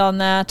behind on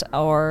that,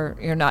 or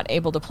you're not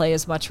able to play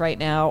as much right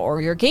now,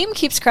 or your game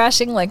keeps crashing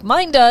like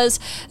mine does,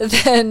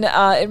 then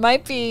it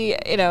might be,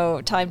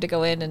 time to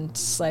go in and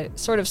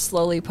sort of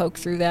slowly poke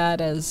through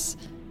that as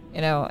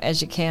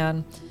you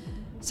can.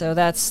 So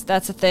that's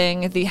a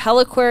thing. The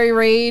Helliquary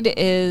raid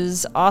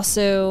is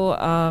also,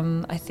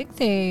 I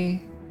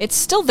think it's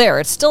still there.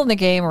 It's still in the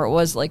game, or it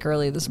was like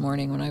early this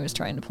morning when I was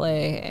trying to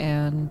play,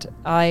 and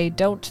I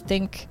don't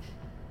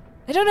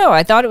know.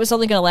 I thought it was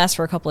only going to last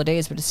for a couple of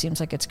days, but it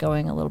seems like it's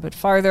going a little bit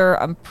farther.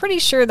 I'm pretty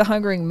sure the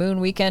Hungering Moon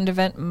weekend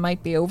event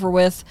might be over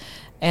with,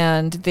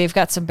 and they've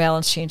got some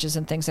balance changes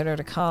and things that are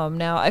to come.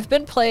 Now, I've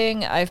been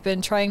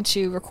trying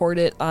to record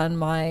it on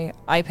my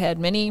iPad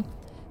mini.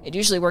 It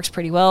usually works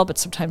pretty well, but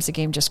sometimes the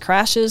game just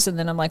crashes, and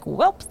then I'm like,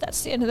 well,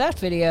 that's the end of that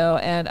video,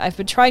 and I've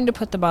been trying to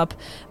put them up.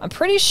 I'm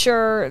pretty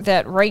sure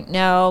that right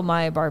now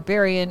my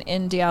Barbarian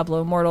in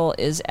Diablo Immortal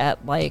is at,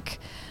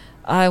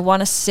 I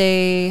want to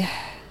say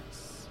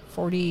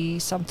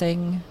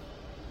 40-something.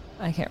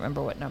 I can't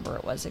remember what number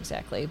it was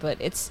exactly, but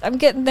I'm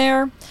getting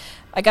there.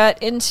 I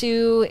got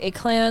into a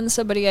clan.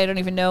 Somebody I don't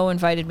even know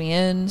invited me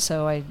in,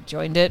 so I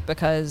joined it,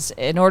 because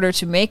in order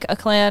to make a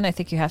clan, I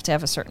think you have to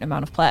have a certain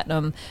amount of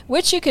platinum,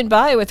 which you can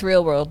buy with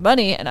real-world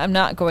money, and I'm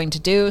not going to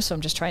do, so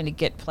I'm just trying to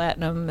get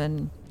platinum,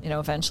 and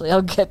eventually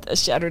I'll get the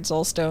Shattered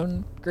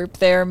Soulstone group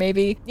there,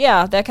 maybe.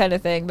 Yeah, that kind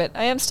of thing, but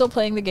I am still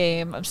playing the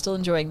game. I'm still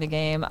enjoying the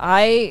game.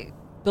 I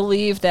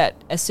believe that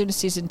as soon as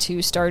Season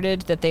 2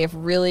 started, that they have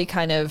really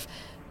kind of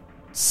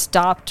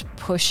stopped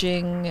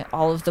pushing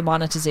all of the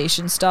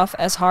monetization stuff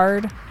as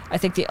hard. I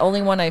think the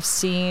only one I've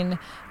seen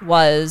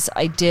was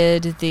I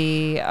did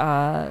the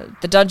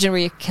dungeon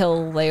where you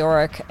kill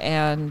Leoric,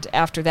 and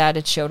after that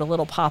it showed a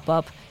little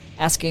pop-up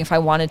asking if I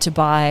wanted to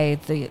buy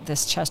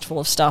this chest full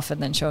of stuff,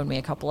 and then showing me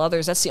a couple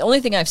others. That's the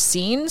only thing I've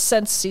seen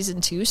since Season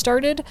 2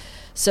 started.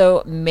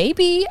 So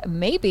maybe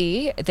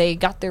they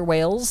got their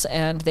whales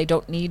and they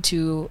don't need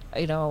to,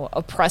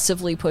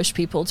 oppressively push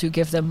people to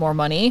give them more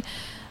money.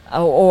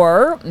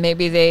 Or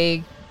maybe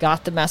they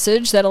got the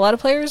message that a lot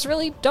of players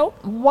really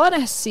don't want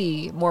to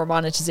see more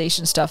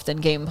monetization stuff than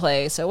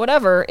gameplay. So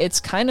whatever,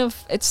 it's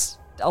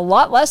a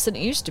lot less than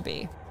it used to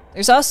be.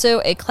 There's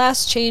also a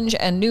class change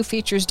and new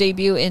features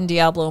debut in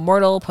Diablo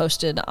Immortal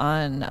posted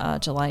on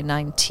July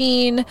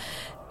 19.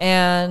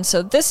 And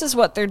so this is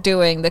what they're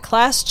doing. The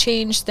class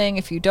change thing,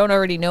 if you don't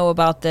already know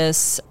about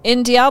this,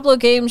 in Diablo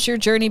games, your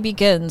journey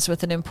begins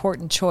with an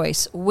important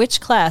choice.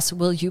 Which class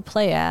will you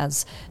play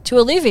as? To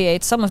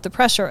alleviate some of the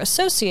pressure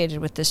associated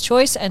with this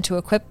choice and to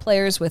equip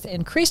players with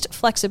increased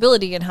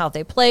flexibility in how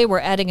they play, we're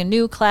adding a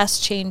new class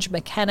change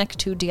mechanic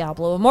to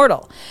Diablo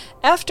Immortal.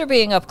 After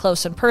being up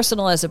close and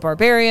personal as a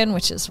barbarian,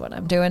 which is what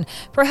I'm doing,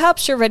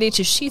 perhaps you're ready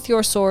to sheath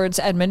your swords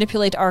and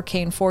manipulate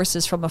arcane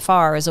forces from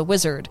afar as a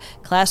wizard.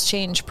 Class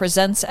change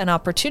presents an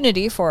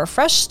opportunity for a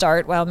fresh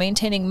start while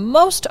maintaining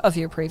most of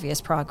your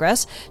previous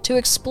progress. To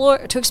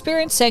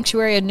experience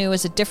Sanctuary anew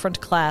as a different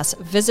class,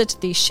 visit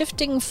the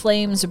Shifting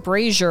Flames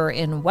Brazier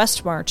in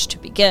Westmarch to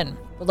begin.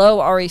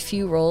 Below are a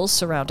few rules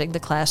surrounding the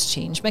class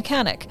change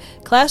mechanic.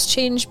 Class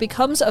change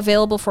becomes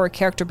available for a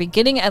character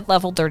beginning at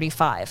level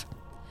 35.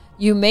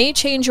 You may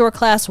change your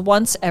class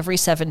once every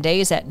 7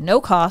 days at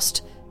no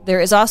cost. There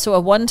is also a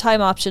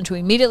one-time option to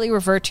immediately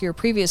revert to your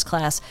previous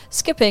class,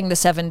 skipping the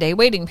 7-day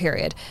waiting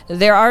period.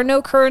 There are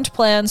no current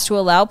plans to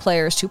allow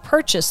players to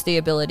purchase the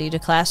ability to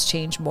class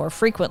change more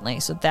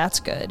frequently, so that's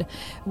good.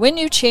 When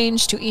you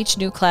change to each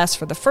new class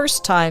for the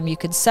first time, you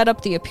can set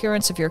up the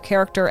appearance of your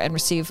character and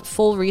receive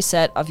full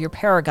reset of your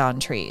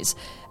Paragon trees.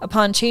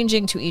 Upon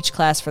changing to each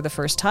class for the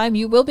first time,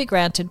 you will be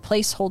granted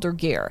placeholder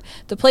gear.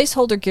 The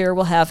placeholder gear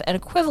will have an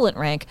equivalent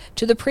rank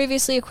to the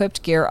previously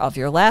equipped gear of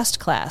your last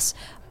class.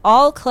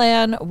 All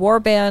clan,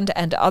 warband,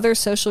 and other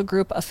social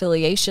group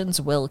affiliations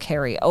will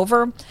carry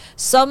over.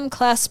 Some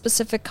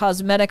class-specific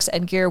cosmetics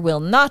and gear will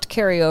not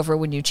carry over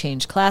when you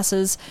change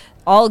classes.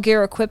 All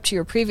gear equipped to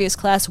your previous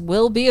class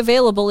will be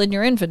available in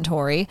your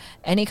inventory.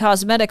 Any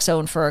cosmetics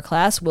owned for a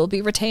class will be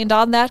retained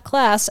on that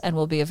class and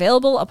will be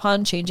available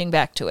upon changing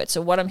back to it. So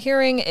what I'm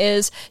hearing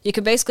is you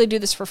can basically do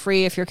this for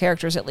free if your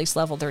character is at least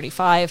level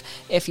 35.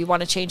 If you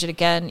want to change it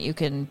again, you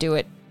can do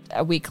it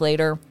a week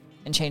later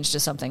and change to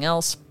something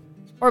else.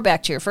 Or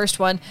back to your first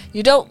one.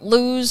 You don't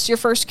lose your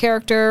first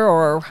character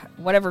or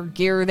whatever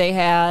gear they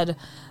had.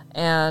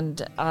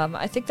 And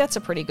I think that's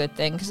a pretty good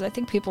thing because I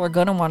think people are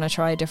going to want to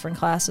try different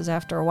classes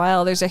after a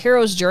while. There's a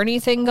hero's journey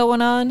thing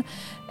going on,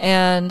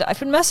 and I've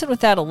been messing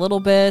with that a little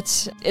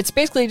bit. It's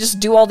basically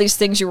just do all these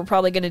things you were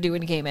probably going to do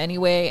in game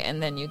anyway,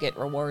 and then you get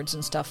rewards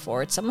and stuff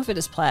for it. Some of it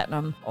is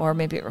platinum, or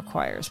maybe it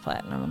requires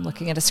platinum. I'm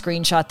looking at a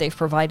screenshot they've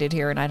provided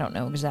here, and I don't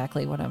know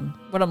exactly what I'm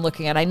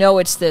looking at. I know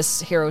it's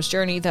this hero's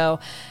journey though.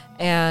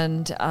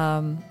 And,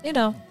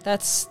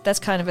 that's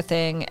kind of a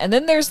thing. And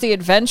then there's the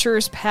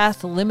Adventurer's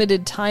Path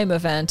limited time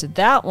event.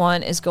 That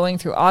one is going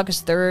through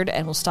August 3rd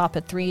and will stop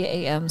at 3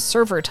 a.m.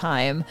 server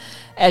time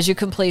as you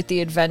complete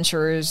the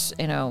Adventurer's,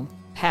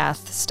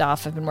 Path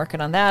stuff. I've been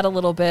working on that a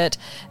little bit.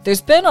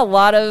 There's been a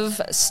lot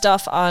of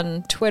stuff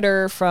on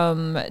Twitter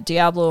from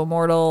Diablo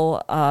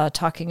Immortal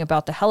talking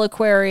about the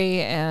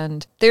Heliquary,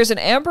 and there's an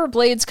Amber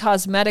Blades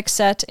cosmetic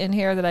set in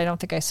here that I don't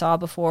think I saw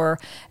before,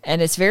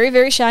 and it's very,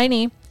 very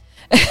shiny.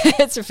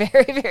 It's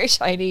very, very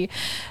shiny.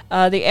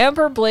 The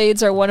Amber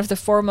Blades are one of the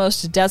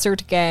foremost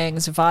desert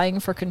gangs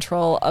vying for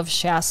control of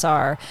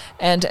Shassar,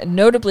 and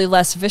notably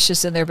less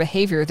vicious in their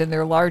behavior than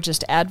their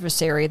largest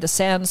adversary, the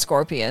Sand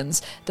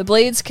Scorpions. The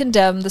Blades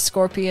condemn the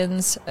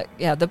Scorpions'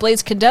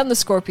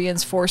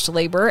 forced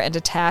labor and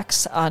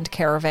attacks on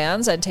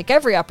caravans, and take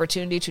every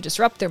opportunity to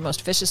disrupt their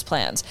most vicious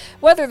plans.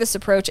 Whether this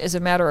approach is a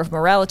matter of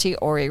morality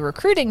or a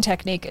recruiting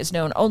technique is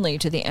known only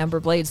to the Amber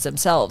Blades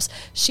themselves.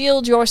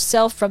 Shield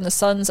yourself from the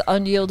sun's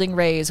unyielding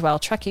rays while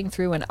trekking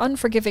through an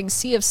unforgiving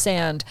sea of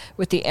sand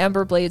with the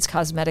Amber Blades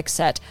cosmetic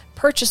set,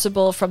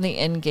 purchasable from the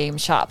in-game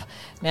shop.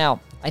 Now,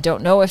 I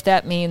don't know if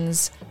that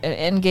means an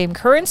in-game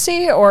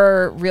currency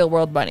or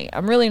real-world money.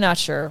 I'm really not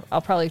sure.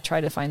 I'll probably try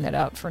to find that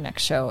out for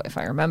next show if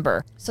I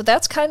remember. So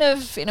that's kind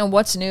of,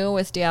 what's new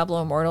with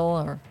Diablo Immortal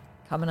or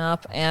coming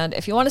up. And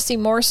if you want to see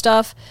more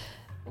stuff,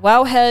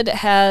 Wowhead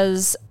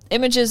has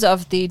images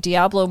of the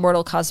Diablo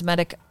Immortal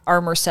cosmetic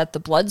armor set, the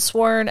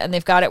Bloodsworn, and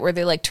they've got it where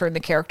they turn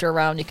the character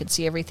around. You can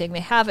see everything. They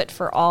have it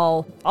for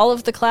all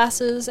of the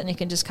classes, and you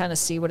can just kind of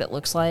see what it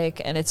looks like.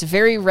 And it's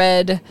very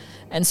red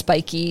and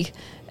spiky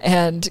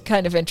and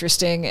kind of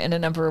interesting in a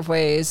number of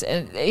ways.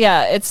 And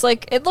yeah,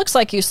 it looks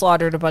like you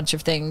slaughtered a bunch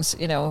of things,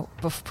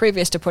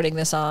 previous to putting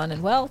this on.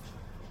 And well,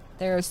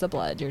 there's the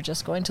blood. You're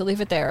just going to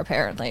leave it there,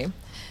 apparently.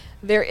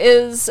 There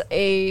is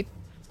a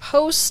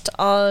post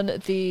on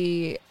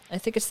I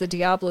think it's the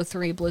Diablo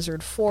 3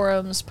 Blizzard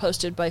forums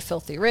posted by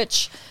Filthy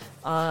Rich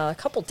a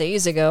couple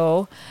days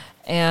ago.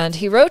 And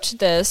he wrote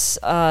this,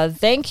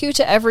 thank you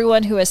to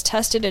everyone who has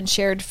tested and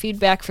shared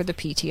feedback for the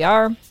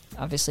PTR,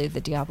 obviously the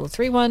Diablo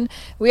 3 one.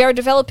 We are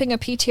developing a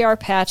PTR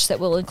patch that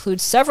will include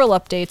several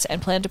updates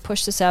and plan to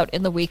push this out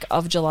in the week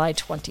of July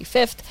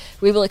 25th.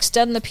 We will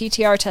extend the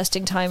PTR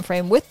testing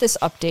timeframe with this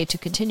update to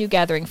continue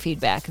gathering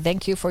feedback.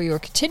 Thank you for your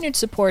continued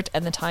support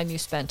and the time you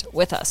spent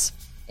with us.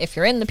 If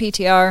you're in the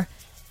PTR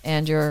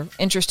and you're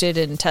interested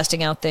in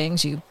testing out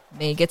things, you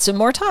may get some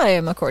more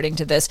time, according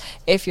to this.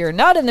 If you're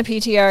not in the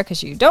PTR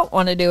because you don't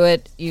want to do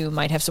it, you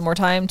might have some more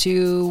time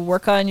to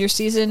work on your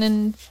season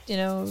and,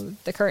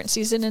 the current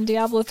season in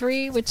Diablo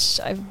 3, which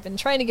I've been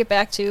trying to get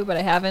back to, but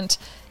I haven't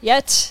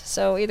yet.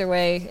 So either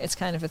way, it's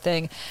kind of a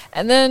thing.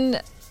 And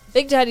then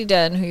Big Daddy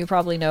Den, who you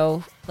probably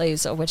know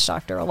plays a witch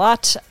doctor a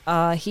lot,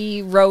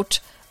 he wrote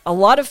a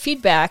lot of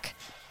feedback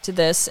to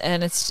this,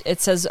 and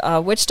it says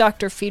Witch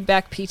Doctor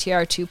Feedback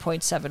PTR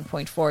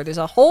 2.7.4. There's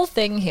a whole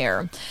thing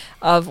here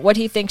of what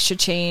he thinks should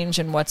change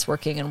and what's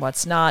working and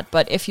what's not.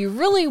 But if you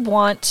really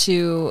want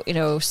to,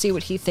 see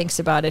what he thinks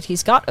about it,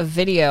 he's got a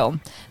video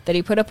that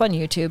he put up on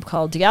YouTube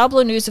called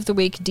Diablo News of the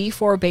Week,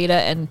 D4 Beta,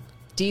 and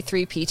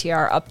D3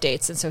 PTR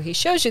updates. And so he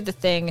shows you the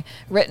thing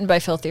written by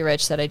Filthy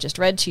Rich that I just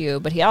read to you,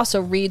 but he also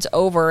reads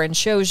over and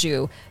shows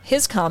you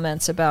his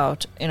comments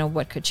about,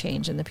 what could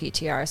change in the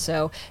PTR.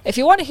 So if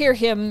you want to hear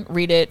him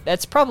read it,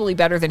 that's probably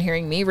better than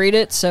hearing me read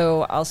it.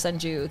 So I'll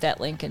send you that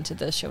link into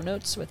the show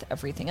notes with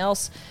everything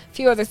else. A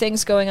few other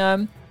things going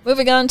on.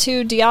 Moving on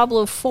to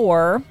Diablo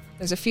 4.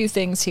 There's a few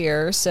things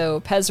here. So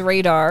Pez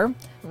Radar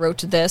wrote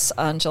this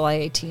on July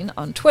 18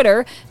 on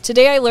Twitter.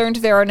 Today I learned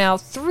there are now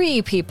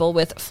 3 people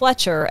with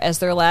Fletcher as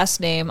their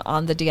last name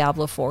on the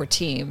Diablo 4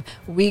 team.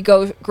 We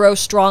grow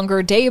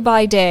stronger day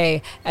by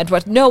day, and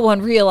what no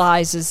one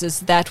realizes is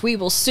that we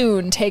will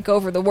soon take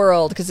over the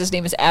world, because his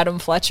name is Adam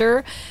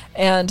Fletcher.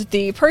 And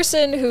the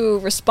person who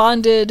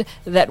responded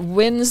that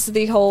wins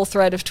the whole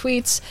thread of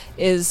tweets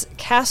is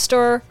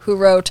Castor, who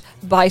wrote,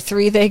 "By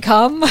 3 they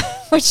come,"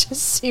 which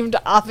just seemed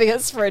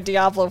obvious for a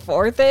Diablo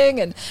 4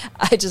 thing, and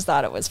I just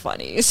thought it was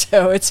funny.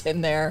 So it's in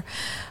there.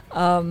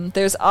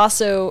 There's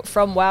also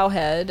from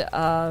Wowhead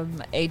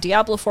a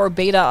Diablo 4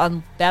 beta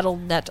on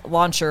Battle.net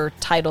launcher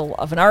title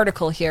of an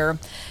article here,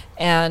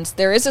 and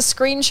there is a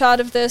screenshot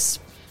of this.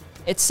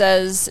 It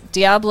says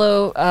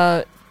Diablo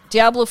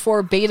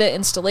 4 beta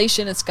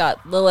installation. It's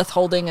got Lilith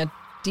holding a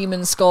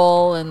demon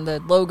skull and the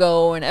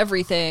logo and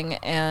everything,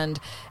 and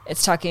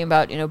it's talking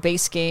about,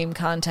 base game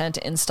content,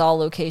 install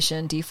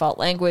location, default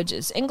language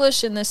is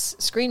English in this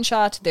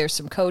screenshot. There's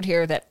some code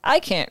here that I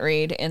can't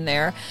read in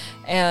there,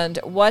 and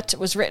what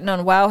was written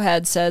on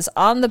Wowhead says,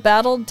 on the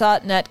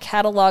Battle.net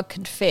catalog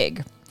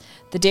config,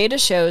 the data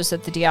shows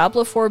that the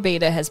Diablo 4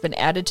 beta has been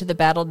added to the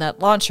Battle.net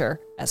launcher, !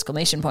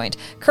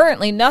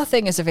 Currently,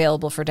 nothing is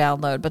available for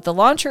download, but the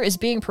launcher is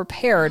being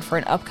prepared for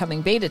an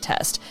upcoming beta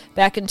test.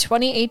 Back in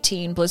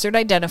 2018, Blizzard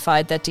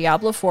identified that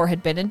Diablo 4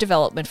 had been in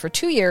development for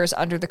 2 years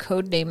under the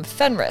codename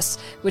Fenris,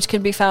 which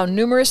can be found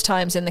numerous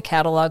times in the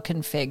catalog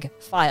config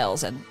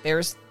files. And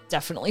there's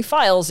definitely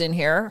files in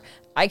here.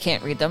 I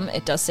can't read them.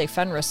 It does say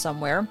Fenris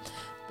somewhere,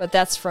 but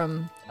that's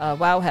from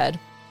Wowhead.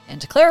 And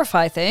to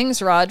clarify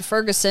things, Rod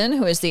Ferguson,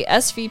 who is the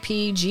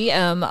SVP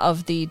GM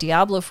of the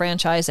Diablo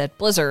franchise at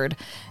Blizzard,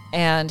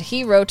 and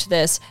he wrote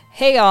this,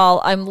 "Hey all,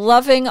 I'm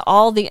loving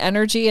all the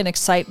energy and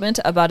excitement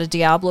about a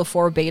Diablo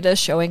 4 beta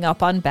showing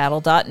up on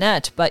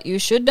Battle.net, but you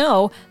should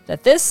know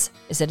that this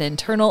is an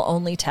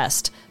internal-only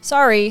test.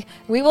 Sorry,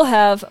 we will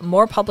have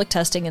more public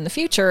testing in the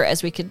future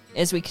as we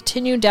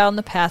continue down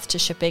the path to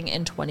shipping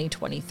in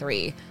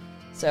 2023.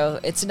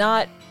 So it's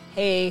not,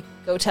 hey,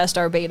 go test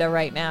our beta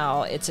right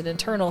now. It's an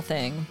internal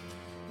thing.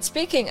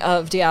 Speaking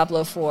of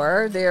Diablo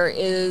 4, there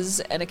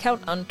is an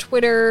account on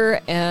Twitter,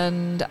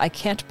 and I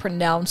can't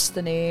pronounce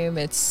the name.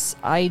 It's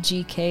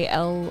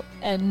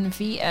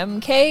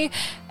IGKLNVMK,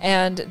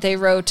 and they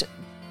wrote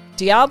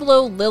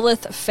Diablo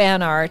Lilith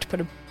fan art,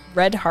 put a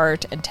red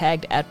heart, and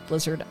tagged at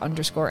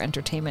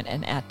Blizzard_Entertainment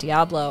and at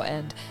Diablo,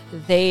 and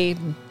they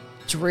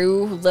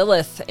drew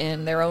Lilith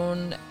in their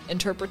own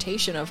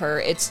interpretation of her.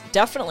 It's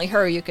definitely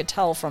her. You could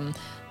tell from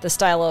the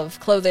style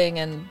of clothing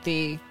and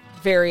the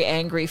very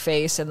angry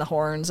face and the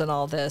horns and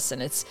all this,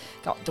 and it's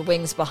got the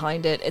wings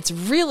behind it. It's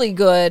really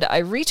good.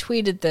 I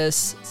retweeted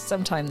this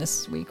sometime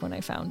this week when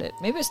I found it.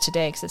 Maybe it was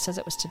today, because it says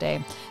it was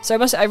today. So I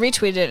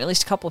retweeted it, and at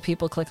least a couple of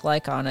people clicked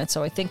like on it.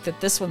 So I think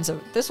that this one's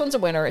a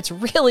winner. It's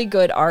really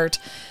good art,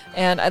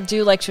 and I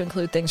do like to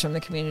include things from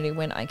the community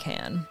when I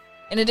can.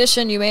 In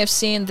addition, you may have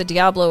seen the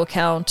Diablo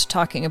account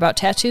talking about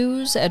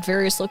tattoos at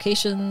various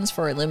locations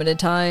for a limited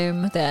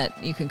time,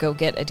 that you can go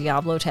get a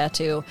Diablo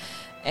tattoo.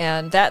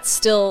 And that's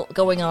still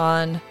going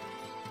on.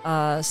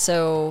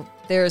 So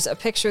there's a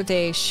picture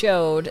they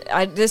showed.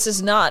 This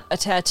is not a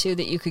tattoo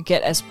that you could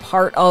get as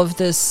part of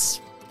this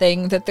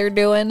thing that they're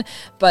doing,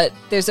 but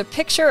there's a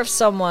picture of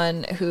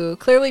someone who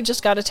clearly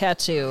just got a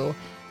tattoo.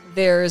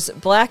 There's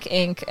black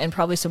ink and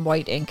probably some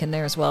white ink in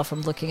there as well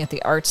from looking at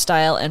the art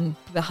style, and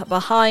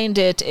behind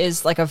it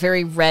is like a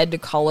very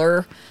red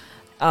color,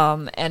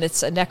 and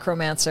it's a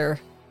necromancer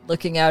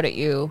looking out at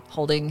you,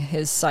 holding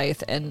his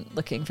scythe and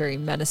looking very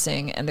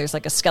menacing, and there's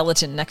like a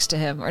skeleton next to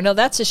him. Or no,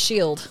 that's his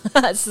shield.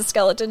 That's the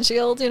skeleton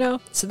shield,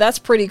 So that's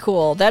pretty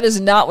cool. That is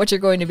not what you're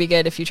going to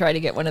get if you try to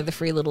get one of the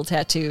free little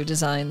tattoo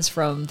designs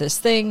from this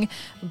thing,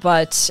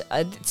 but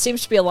it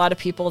seems to be a lot of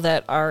people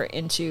that are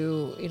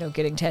into,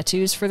 getting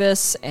tattoos for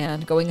this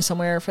and going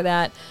somewhere for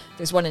that.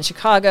 There's one in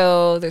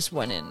Chicago, there's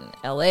one in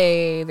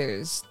LA,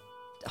 there's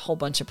a whole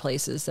bunch of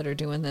places that are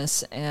doing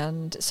this.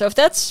 And so if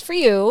that's for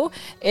you,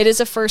 it is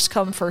a first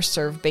come, first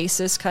serve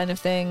basis kind of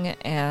thing.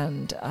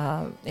 And,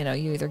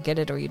 you either get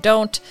it or you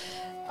don't.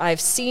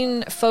 I've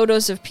seen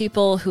photos of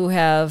people who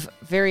have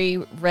very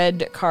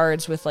red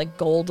cards with like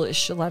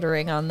goldish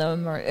lettering on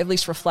them, or at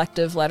least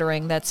reflective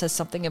lettering that says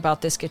something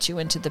about this gets you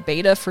into the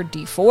beta for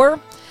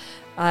D4.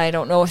 I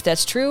don't know if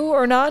that's true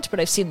or not, but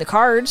I've seen the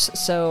cards,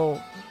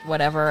 so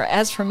whatever.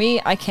 As for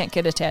me, I can't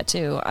get a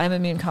tattoo. I'm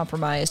immune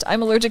compromised.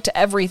 I'm allergic to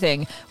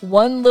everything.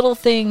 One little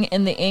thing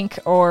in the ink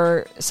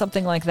or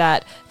something like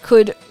that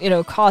could,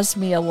 cause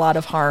me a lot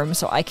of harm,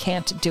 so I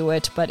can't do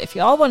it. But if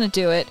y'all want to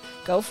do it,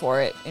 go for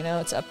it.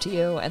 It's up to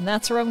you. And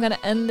that's where I'm going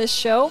to end this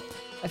show.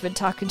 I've been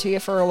talking to you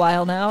for a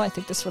while now. I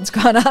think this one's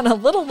gone on a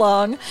little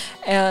long,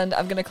 and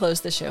I'm going to close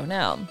the show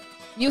now.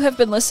 You have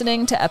been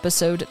listening to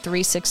episode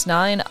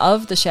 369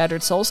 of The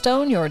Shattered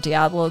Soulstone, your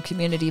Diablo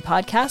community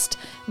podcast.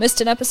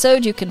 Missed an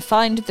episode? You can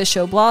find the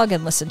show blog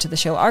and listen to the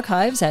show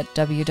archives at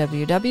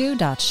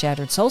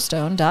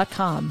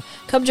www.shatteredsoulstone.com.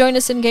 Come join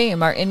us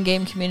in-game. Our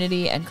in-game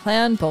community and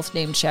clan, both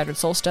named Shattered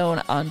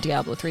Soulstone on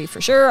Diablo 3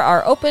 for sure,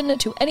 are open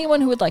to anyone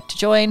who would like to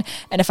join,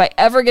 and if I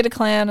ever get a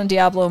clan on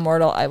Diablo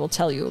Immortal, I will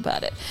tell you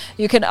about it.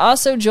 You can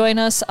also join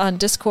us on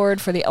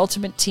Discord for the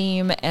ultimate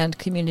team and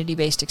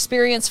community-based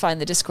experience. Find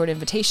the Discord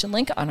invitation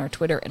link on our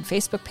Twitter and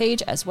Facebook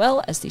page, as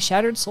well as the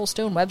Shattered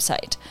Soulstone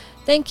website.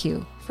 Thank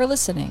you for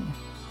listening.